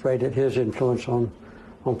just afraid that his influence on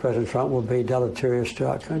President Trump will be deleterious to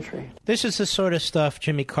our country. This is the sort of stuff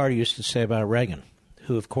Jimmy Carter used to say about Reagan,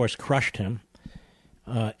 who, of course, crushed him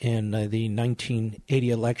in the 1980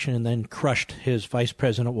 election and then crushed his Vice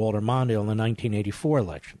President Walter Mondale in the 1984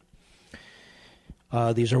 election.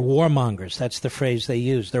 These are warmongers. That's the phrase they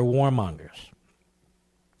use. They're warmongers.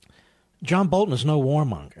 John Bolton is no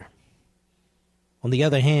warmonger. On the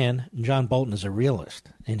other hand, John Bolton is a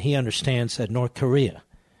realist, and he understands that North Korea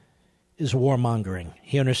is warmongering.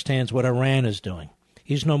 He understands what Iran is doing.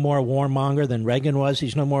 He's no more a warmonger than Reagan was.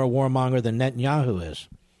 He's no more a warmonger than Netanyahu is.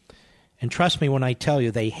 And trust me when I tell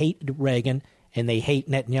you, they hate Reagan and they hate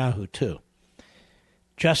Netanyahu too,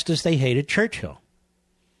 just as they hated Churchill.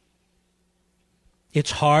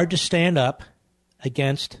 It's hard to stand up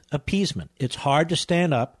against appeasement. It's hard to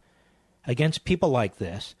stand up against people like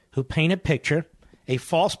this who paint a picture, a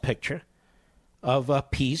false picture of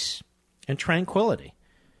peace and tranquility,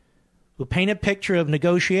 who paint a picture of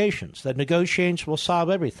negotiations, that negotiations will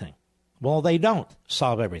solve everything. Well, they don't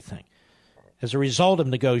solve everything. As a result of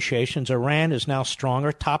negotiations, Iran is now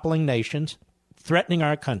stronger, toppling nations, threatening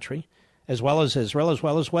our country, as well as Israel, as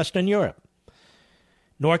well as Western Europe.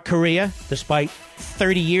 North Korea, despite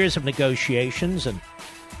 30 years of negotiations and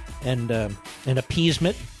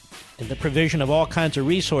appeasement and the provision of all kinds of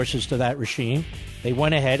resources to that regime, they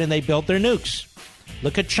went ahead and they built their nukes.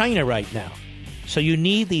 Look at China right now. So you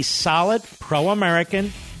need these solid,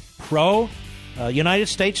 pro-American, pro-United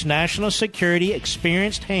States national security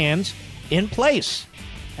experienced hands in place.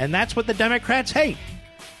 And that's what the Democrats hate.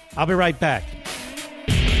 I'll be right back.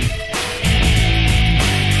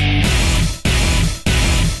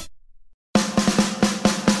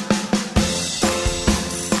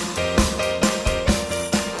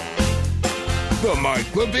 The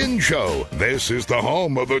Mike Levin Show. This is the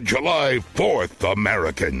home of the July 4th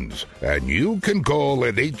Americans. And you can call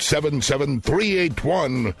at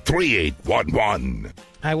 877-381-3811.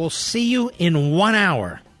 I will see you in 1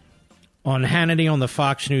 hour on Hannity on the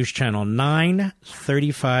Fox News Channel,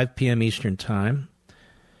 9:35 p.m. Eastern Time,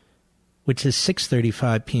 which is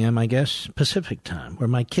 6:35 p.m., I guess, Pacific Time, where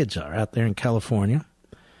my kids are out there in California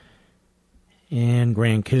and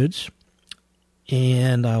grandkids.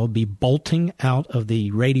 And I'll be bolting out of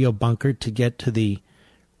the radio bunker to get to the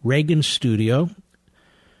Reagan studio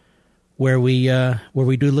where we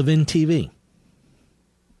do Levin TV.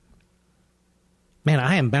 Man,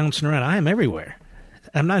 I am bouncing around. I am everywhere.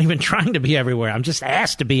 I'm not even trying to be everywhere. I'm just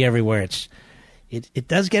asked to be everywhere. It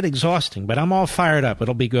does get exhausting, but I'm all fired up.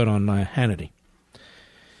 It'll be good on Hannity.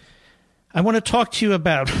 I want to talk to you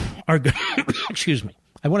about our excuse me.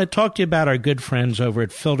 I want to talk to you about our good friends over at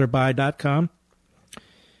filterbuy.com.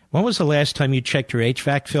 When was the last time you checked your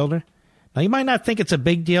HVAC filter? Now, you might not think it's a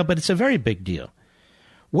big deal, but it's a very big deal.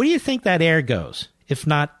 Where do you think that air goes, if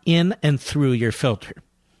not in and through your filter?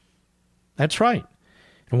 That's right.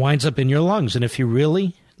 It winds up in your lungs, and if you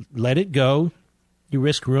really let it go, you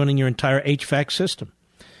risk ruining your entire HVAC system.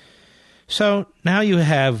 So now you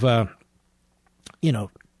have,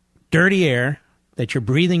 dirty air that you're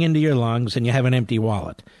breathing into your lungs, and you have an empty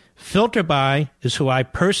wallet. FilterBuy is who I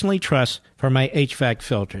personally trust for my HVAC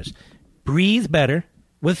filters. Breathe better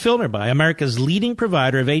with FilterBuy, America's leading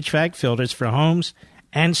provider of HVAC filters for homes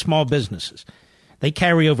and small businesses. They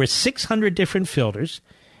carry over 600 different filters,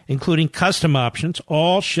 including custom options,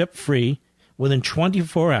 all ship free within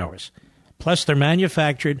 24 hours. Plus, they're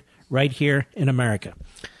manufactured right here in America.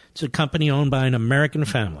 It's a company owned by an American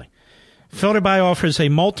family. FilterBuy offers a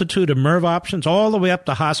multitude of MERV options all the way up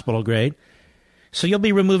to hospital grade. So you'll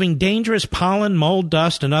be removing dangerous pollen, mold,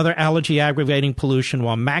 dust, and other allergy-aggravating pollution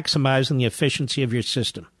while maximizing the efficiency of your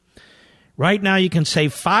system. Right now, you can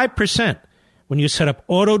save 5% when you set up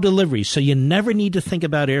auto delivery, so you never need to think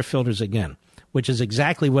about air filters again, which is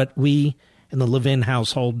exactly what we in the Levin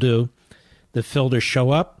household do. The filters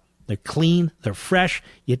show up, they're clean, they're fresh.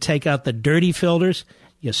 You take out the dirty filters,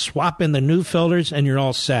 you swap in the new filters, and you're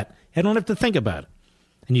all set. You don't have to think about it.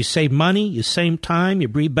 And you save money, you save time, you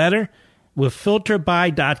breathe better with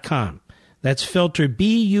FilterBuy.com. That's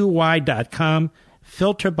FilterBuy.com,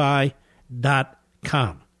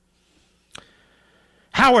 FilterBuy.com.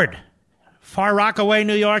 Howard, Far Rockaway,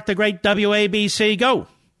 New York, the great WABC. Go.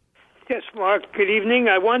 Yes, Mark, good evening.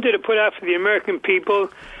 I wanted to put out for the American people,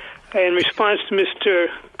 in response to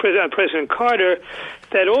President Carter,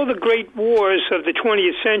 that all the great wars of the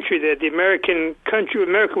 20th century that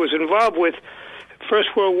America was involved with,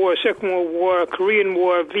 First World War, Second World War, Korean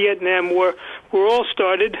War, Vietnam War, were all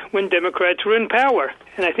started when Democrats were in power.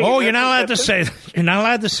 And I think you're not allowed to say that. You're not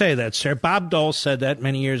allowed to say that, sir. Bob Dole said that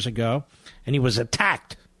many years ago, and he was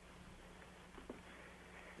attacked.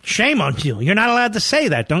 Shame on you. You're not allowed to say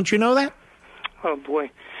that. Don't you know that? Oh, boy.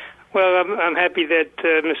 Well, I'm happy that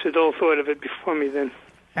Mr. Dole thought of it before me then.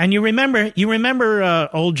 And you remember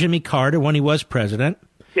old Jimmy Carter when he was president?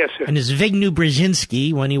 Yes, sir. And Zbigniew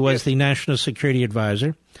Brzezinski when he was the National Security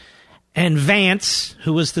Advisor. And Vance,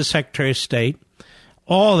 who was the Secretary of State.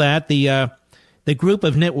 All that, the group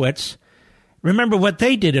of nitwits. Remember what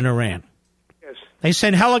they did in Iran? Yes. They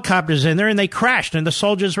sent helicopters in there and they crashed and the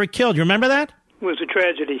soldiers were killed. You remember that? It was a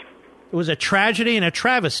tragedy. It was a tragedy and a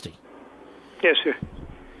travesty. Yes, sir.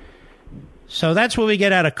 So that's what we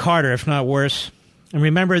get out of Carter, if not worse. And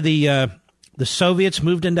remember the Soviets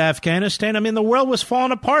moved into Afghanistan? I mean, the world was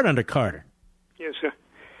falling apart under Carter. Yes, sir.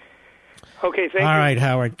 Okay, thank you. All right,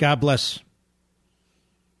 Howard. God bless.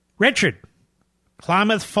 Richard,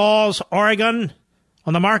 Klamath Falls, Oregon,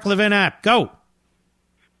 on the Mark Levin app. Go.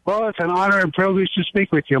 Well, it's an honor and privilege to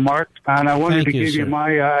speak with you, Mark. And I wanted to give you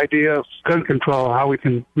my idea of gun control, how we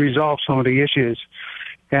can resolve some of the issues.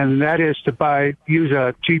 And that is to use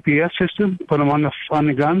a GPS system, put them on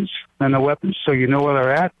the guns and the weapons so you know where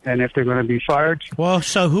they're at and if they're going to be fired. Well,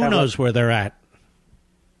 so who knows where they're at?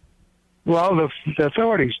 Well, the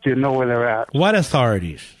authorities do know where they're at. What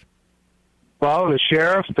authorities? Well, the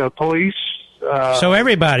sheriff, the police. So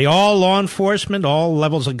everybody, all law enforcement, all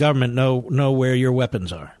levels of government know where your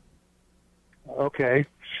weapons are. Okay.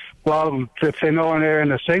 Well, if they know when they're in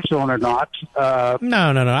the safe zone or not. No.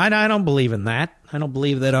 I don't believe in that. I don't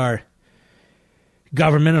believe that our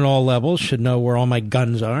government at all levels should know where all my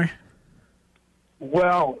guns are.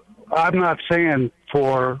 Well, I'm not saying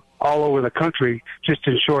for all over the country, just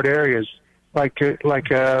in short areas, like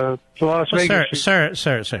Las Vegas.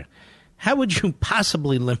 Sir, how would you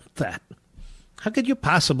possibly limit that? How could you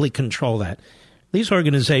possibly control that? These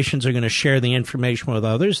organizations are going to share the information with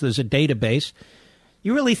others. There's a database.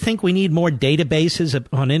 You really think we need more databases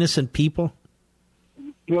on innocent people?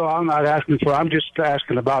 No, I'm not asking for. I'm just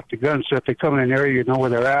asking about the guns. So if they come in an area, you know where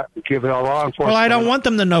they're at. Give it all law enforcement. Well, I don't want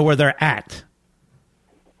them to know where they're at.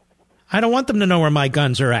 I don't want them to know where my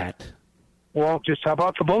guns are at. Well, just how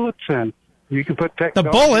about the bullets then? You can put the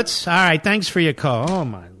bullets. All right. Thanks for your call. Oh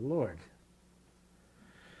my Lord.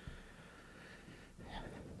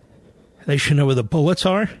 They should know where the bullets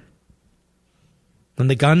are and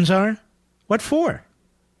the guns are. What for?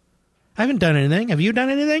 I haven't done anything. Have you done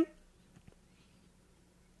anything?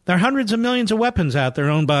 There are hundreds of millions of weapons out there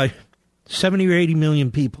owned by 70 or 80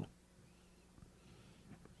 million people.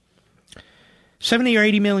 70 or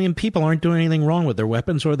 80 million people aren't doing anything wrong with their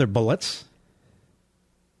weapons or their bullets.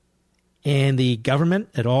 And the government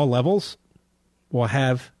at all levels will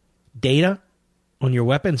have data on your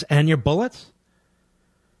weapons and your bullets.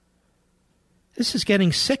 This is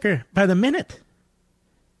getting sicker by the minute.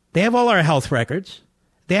 They have all our health records.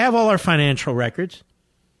 They have all our financial records.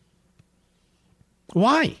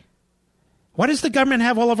 Why? Why does the government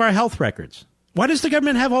have all of our health records? Why does the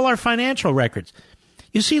government have all our financial records?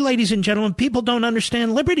 You see, ladies and gentlemen, people don't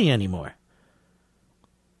understand liberty anymore.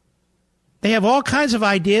 They have all kinds of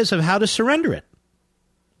ideas of how to surrender it.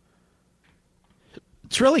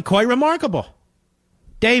 It's really quite remarkable.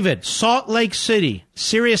 David, Salt Lake City,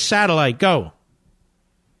 Sirius Satellite, go.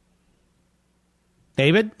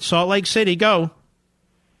 David, Salt Lake City, go.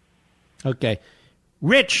 Okay.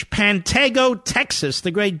 Rich, Pantego, Texas,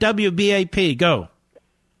 the great WBAP. Go.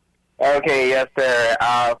 Okay, yes, sir.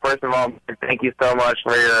 First of all, thank you so much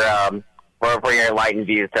for your enlightened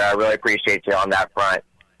views, sir. I really appreciate you on that front.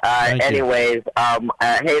 Hey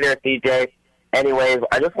there, CJ. Anyways,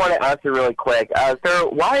 I just want to ask you really quick, sir,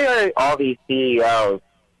 why are all these CEOs,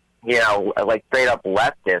 like straight up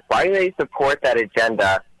leftists? Why do they support that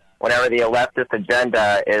agenda whenever the leftist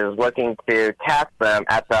agenda is looking to tax them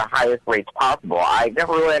at the highest rates possible? I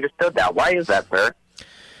never really understood that. Why is that, sir?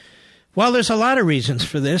 Well, there's a lot of reasons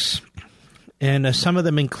for this, and some of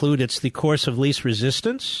them include it's the course of least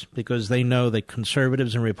resistance, because they know that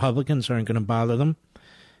conservatives and Republicans aren't going to bother them,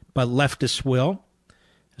 but leftists will,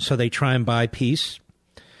 so they try and buy peace.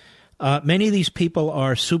 Many of these people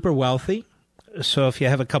are super wealthy, so if you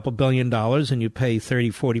have a couple $1 billion and you pay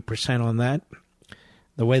 30-40% on that,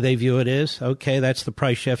 the way they view it is, okay, that's the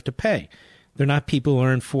price you have to pay. They're not people who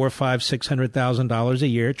earn $400,000, $500,000, $600,000 a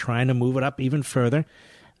year trying to move it up even further,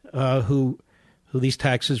 who these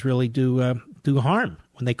taxes really do harm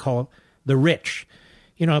when they call the rich.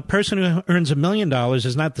 A person who earns $1 million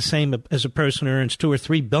is not the same as a person who earns $2 or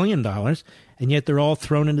 $3 billion, and yet they're all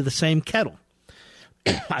thrown into the same kettle.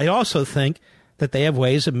 I also think that they have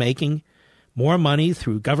ways of making more money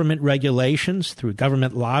through government regulations, through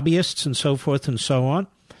government lobbyists, and so forth and so on.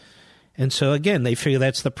 And so, again, they figure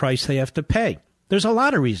that's the price they have to pay. There's a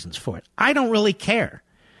lot of reasons for it. I don't really care.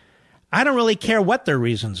 I don't really care what their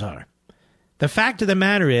reasons are. The fact of the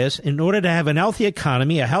matter is, in order to have an healthy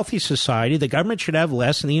economy, a healthy society, the government should have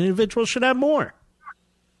less and the individual should have more.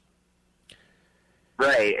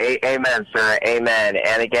 Right. Amen, sir. Amen.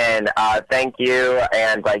 And again, thank you.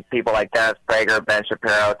 And people like Dennis Prager, Ben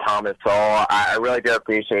Shapiro, Thomas Sowell, I really do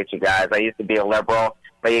appreciate you guys. I used to be a liberal,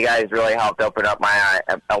 but you guys really helped open up my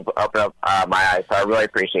eyes. So I really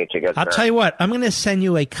appreciate you guys. I'll tell you what, I'm going to send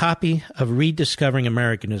you a copy of Rediscovering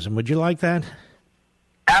Americanism. Would you like that?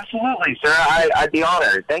 Absolutely, sir. I'd be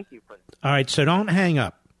honored. Thank you. All right, so don't hang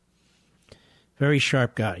up. Very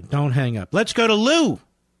sharp guy. Don't hang up. Let's go to Lou.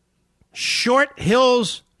 Short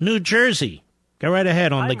Hills, New Jersey. Go right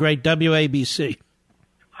ahead on the great WABC.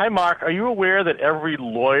 Hi, Mark. Are you aware that every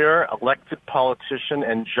lawyer, elected politician,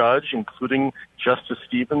 and judge, including Justice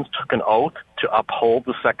Stevens, took an oath to uphold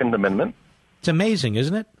the Second Amendment? It's amazing,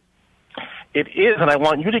 isn't it? It is, and I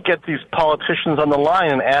want you to get these politicians on the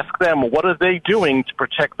line and ask them, what are they doing to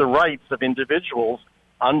protect the rights of individuals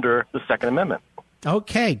under the Second Amendment?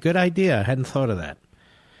 Okay, good idea. I hadn't thought of that.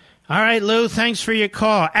 All right, Lou, thanks for your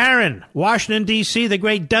call. Aaron, Washington, D.C., the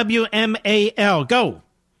great WMAL. Go.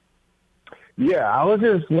 Yeah, I was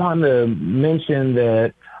just wanting to mention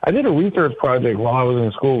that I did a research project while I was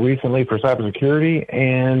in school recently for cybersecurity,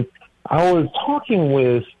 and I was talking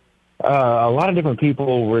with a lot of different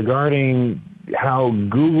people regarding how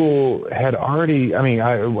Google had already,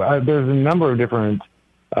 there's a number of different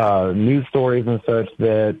news stories and such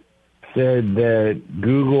that said that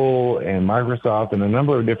Google and Microsoft and a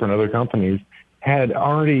number of different other companies had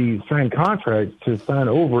already signed contracts to sign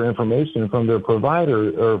over information from their provider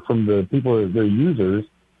or from the people, their users,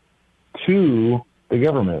 to the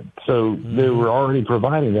government. So they were already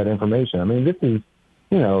providing that information. I mean, this is,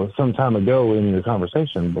 some time ago in the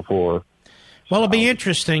conversation before. Well, it'll be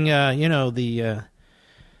interesting. The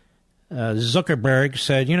Zuckerberg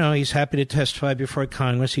said, he's happy to testify before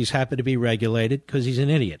Congress. He's happy to be regulated because he's an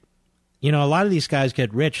idiot. A lot of these guys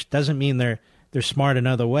get rich. Doesn't mean they're smart in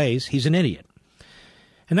other ways. He's an idiot.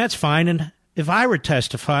 And that's fine. And if I were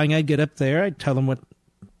testifying, I'd get up there. I'd tell them what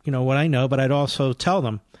I know, but I'd also tell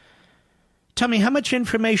them, tell me, how much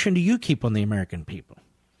information do you keep on the American people?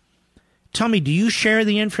 Tell me, do you share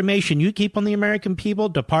the information you keep on the American people,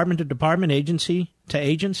 department to department, agency to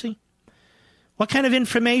agency? What kind of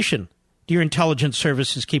information do your intelligence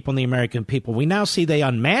services keep on the American people? We now see they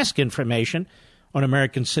unmask information on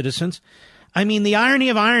American citizens. I mean, the irony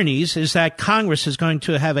of ironies is that Congress is going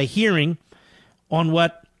to have a hearing on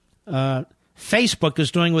what Facebook is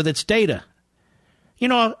doing with its data.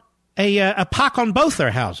 A pock on both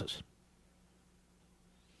their houses.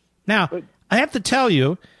 Now, I have to tell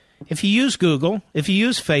you, if you use Google, if you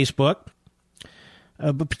use Facebook,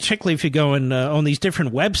 but particularly if you go on these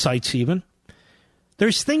different websites even,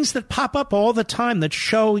 there's things that pop up all the time that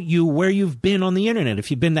show you where you've been on the Internet.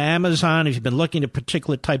 If you've been to Amazon, if you've been looking at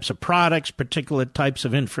particular types of products, particular types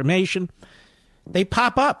of information, they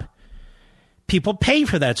pop up. People pay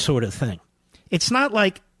for that sort of thing. It's not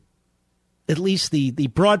like, at least the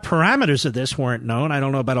broad parameters of this weren't known. I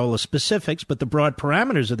don't know about all the specifics, but the broad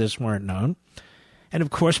parameters of this weren't known. And, of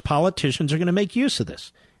course, politicians are going to make use of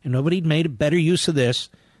this. And nobody made a better use of this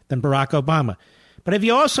than Barack Obama. But have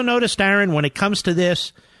you also noticed, Aaron, when it comes to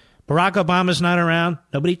this, Barack Obama's not around.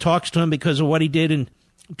 Nobody talks to him because of what he did in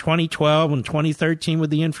 2012 and 2013 with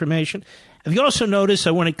the information. Have you also noticed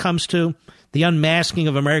that when it comes to the unmasking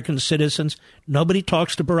of American citizens, nobody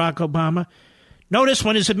talks to Barack Obama? Notice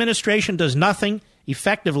when his administration does nothing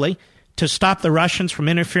effectively to stop the Russians from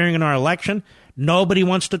interfering in our election, nobody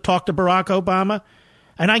wants to talk to Barack Obama.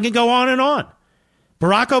 And I can go on and on.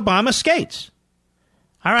 Barack Obama skates.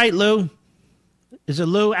 All right, Lou. Is it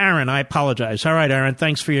Lou? Aaron, I apologize. All right, Aaron,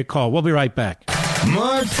 thanks for your call. We'll be right back.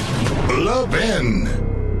 Mark Levin.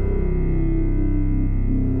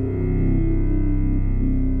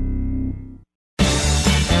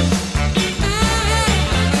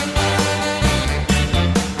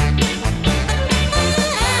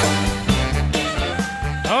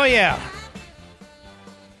 Oh, yeah.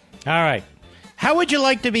 All right. How would you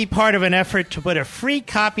like to be part of an effort to put a free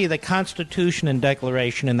copy of the Constitution and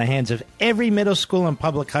Declaration in the hands of every middle school and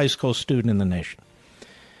public high school student in the nation?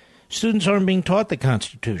 Students aren't being taught the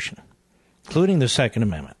Constitution, including the Second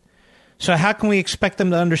Amendment. So how can we expect them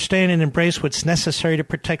to understand and embrace what's necessary to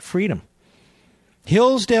protect freedom?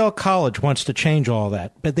 Hillsdale College wants to change all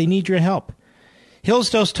that, but they need your help.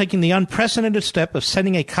 Hillsdale's taking the unprecedented step of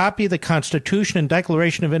sending a copy of the Constitution and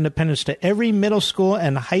Declaration of Independence to every middle school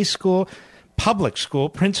and high school public school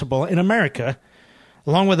principal in America,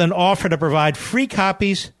 along with an offer to provide free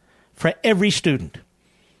copies for every student.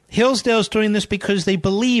 Hillsdale's doing this because they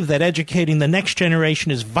believe that educating the next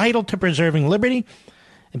generation is vital to preserving liberty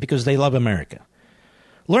and because they love America.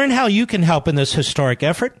 Learn how you can help in this historic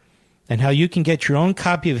effort and how you can get your own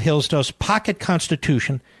copy of Hillsdale's Pocket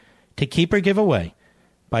Constitution to keep or give away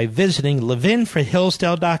by visiting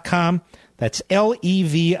levinforhillsdale.com. That's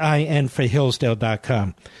Levin for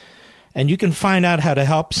Hillsdale.com. And you can find out how to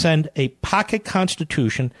help send a pocket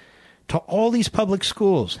Constitution to all these public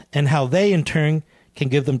schools and how they, in turn, can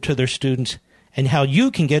give them to their students and how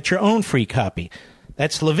you can get your own free copy.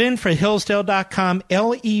 That's levinforhillsdale.com,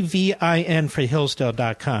 Levin for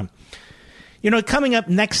Hillsdale.com. You know, coming up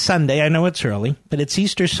next Sunday, I know it's early, but it's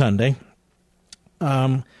Easter Sunday,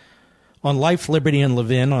 on Life, Liberty, and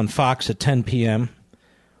Levin on Fox at 10 p.m.,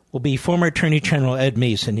 will be former Attorney General Ed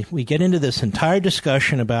Meese. And we get into this entire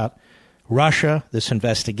discussion about Russia, this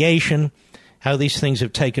investigation, how these things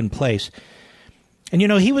have taken place. And, you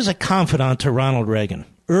know, he was a confidant to Ronald Reagan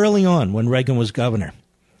early on when Reagan was governor.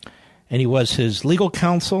 And he was his legal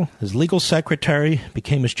counsel, his legal secretary,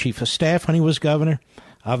 became his chief of staff when he was governor,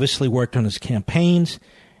 obviously worked on his campaigns.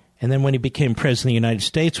 And then when he became president of the United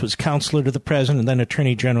States, was counselor to the president and then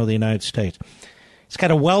Attorney General of the United States. He's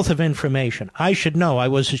got a wealth of information. I should know. I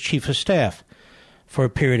was his chief of staff for a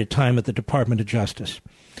period of time at the Department of Justice.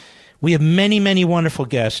 We have many, many wonderful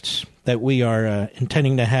guests that we are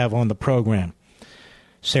intending to have on the program.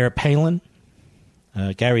 Sarah Palin,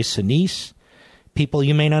 Gary Sinise, people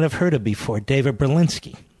you may not have heard of before, David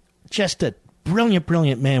Berlinski. Just a brilliant,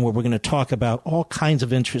 brilliant man where we're going to talk about all kinds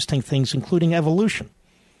of interesting things, including evolution.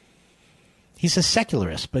 He's a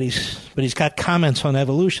secularist, but he's got comments on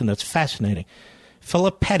evolution that's fascinating.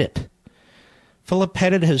 Philip Pettit. Philip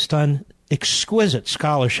Pettit has done exquisite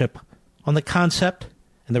scholarship on the concept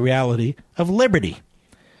and the reality of liberty.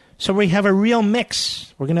 So we have a real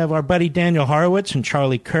mix. We're going to have our buddy Daniel Horowitz and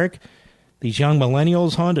Charlie Kirk, these young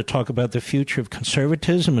millennials, on to talk about the future of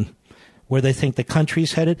conservatism and where they think the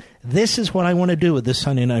country's headed. This is what I want to do with this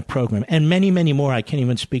Sunday night program, and many, many more I can't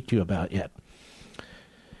even speak to you about yet.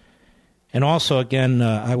 And also, again,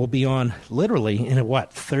 I will be on literally in,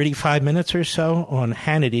 35 minutes or so on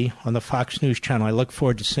Hannity on the Fox News channel. I look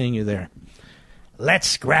forward to seeing you there.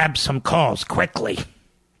 Let's grab some calls quickly.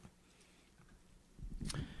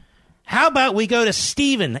 How about we go to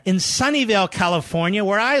Stephen in Sunnyvale, California,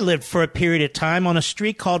 where I lived for a period of time on a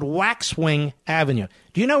street called Waxwing Avenue.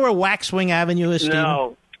 Do you know where Waxwing Avenue is,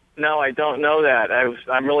 Stephen? No, I don't know that.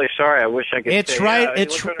 I'm really sorry. I wish I could. It's say, right.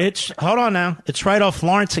 It's hold on now. It's right off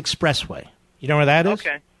Lawrence Expressway. You know where that is?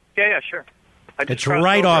 Okay. Yeah, sure. It's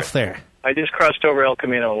right off there. I just crossed over El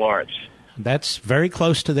Camino and Lawrence. That's very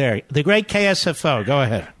close to there. The great KSFO. Go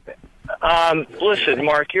ahead. Listen,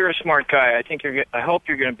 Mark, you're a smart guy. I hope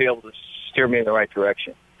you're going to be able to steer me in the right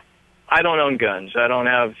direction. I don't own guns. I don't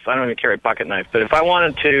even carry a pocket knife. But if I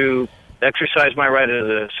wanted to exercise my right under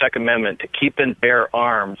the Second Amendment to keep and bear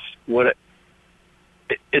arms, is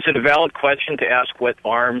it a valid question to ask what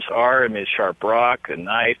arms are? I mean, a sharp rock, a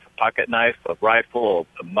knife, a pocket knife, a rifle,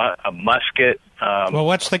 a musket. Well,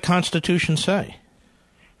 what's the Constitution say?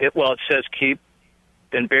 It says keep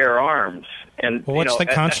and bear arms. And well, what's the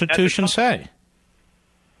Constitution say?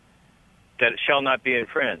 That it shall not be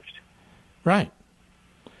infringed. Right.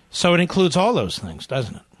 So it includes all those things,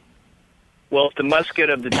 doesn't it? Well, if the musket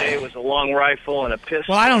of the day was a long rifle and a pistol...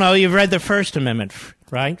 Well, I don't know. You've read the First Amendment,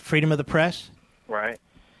 right? Freedom of the press? Right.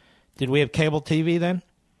 Did we have cable TV then?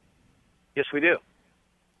 Yes, we do.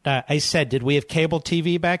 I said, did we have cable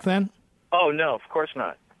TV back then? Oh, no, of course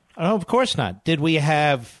not. Oh, of course not. Did we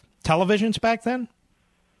have televisions back then?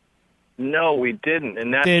 No, we didn't.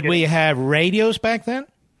 And did we have radios back then?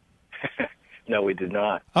 No, we did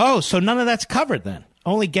not. Oh, so none of that's covered then.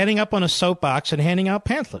 Only getting up on a soapbox and handing out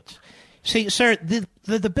pamphlets. See, sir,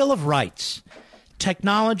 the Bill of Rights,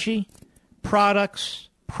 technology, products,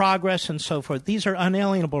 progress, and so forth, these are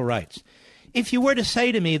unalienable rights. If you were to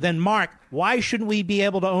say to me, then, Mark, why shouldn't we be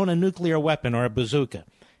able to own a nuclear weapon or a bazooka?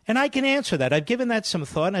 And I can answer that. I've given that some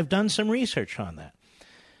thought, and I've done some research on that.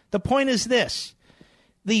 The point is this.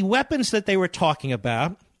 The weapons that they were talking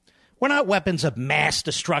about were not weapons of mass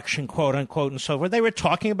destruction, quote unquote, and so forth. They were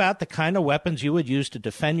talking about the kind of weapons you would use to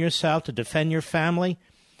defend yourself, to defend your family,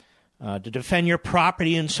 to defend your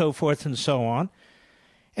property, and so forth and so on.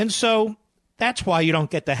 And so that's why you don't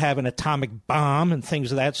get to have an atomic bomb and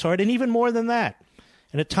things of that sort, and even more than that.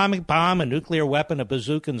 An atomic bomb, a nuclear weapon, a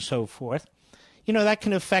bazooka, and so forth. You know, that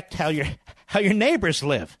can affect how your neighbors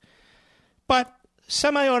live. But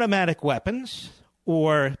semi-automatic weapons,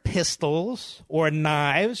 or pistols, or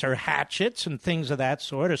knives, or hatchets, and things of that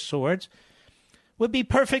sort, or swords, would be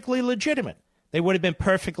perfectly legitimate. They would have been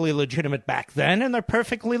perfectly legitimate back then, and they're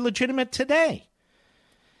perfectly legitimate today.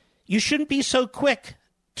 You shouldn't be so quick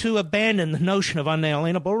to abandon the notion of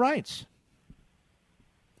unalienable rights.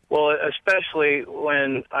 Well, especially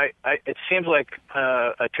when it seems like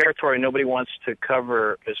a territory nobody wants to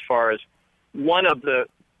cover as far as one of the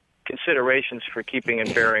considerations for keeping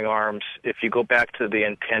and bearing arms, if you go back to the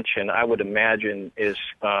intention, I would imagine, is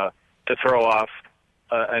to throw off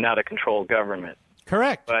an out-of-control government.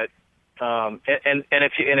 Correct. But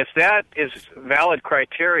if that is valid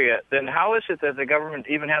criteria, then how is it that the government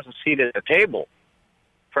even has a seat at the table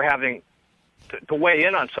for having to weigh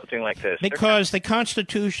in on something like this? Because the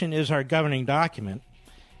Constitution is our governing document,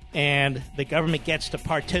 and the government gets to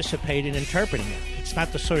participate in interpreting it. It's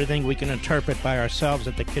not the sort of thing we can interpret by ourselves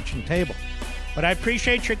at the kitchen table. But I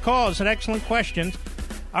appreciate your call. It's an excellent question.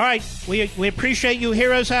 All right, we appreciate you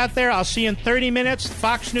heroes out there. I'll see you in 30 minutes,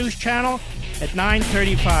 Fox News Channel at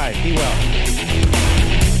 9:35. Be well.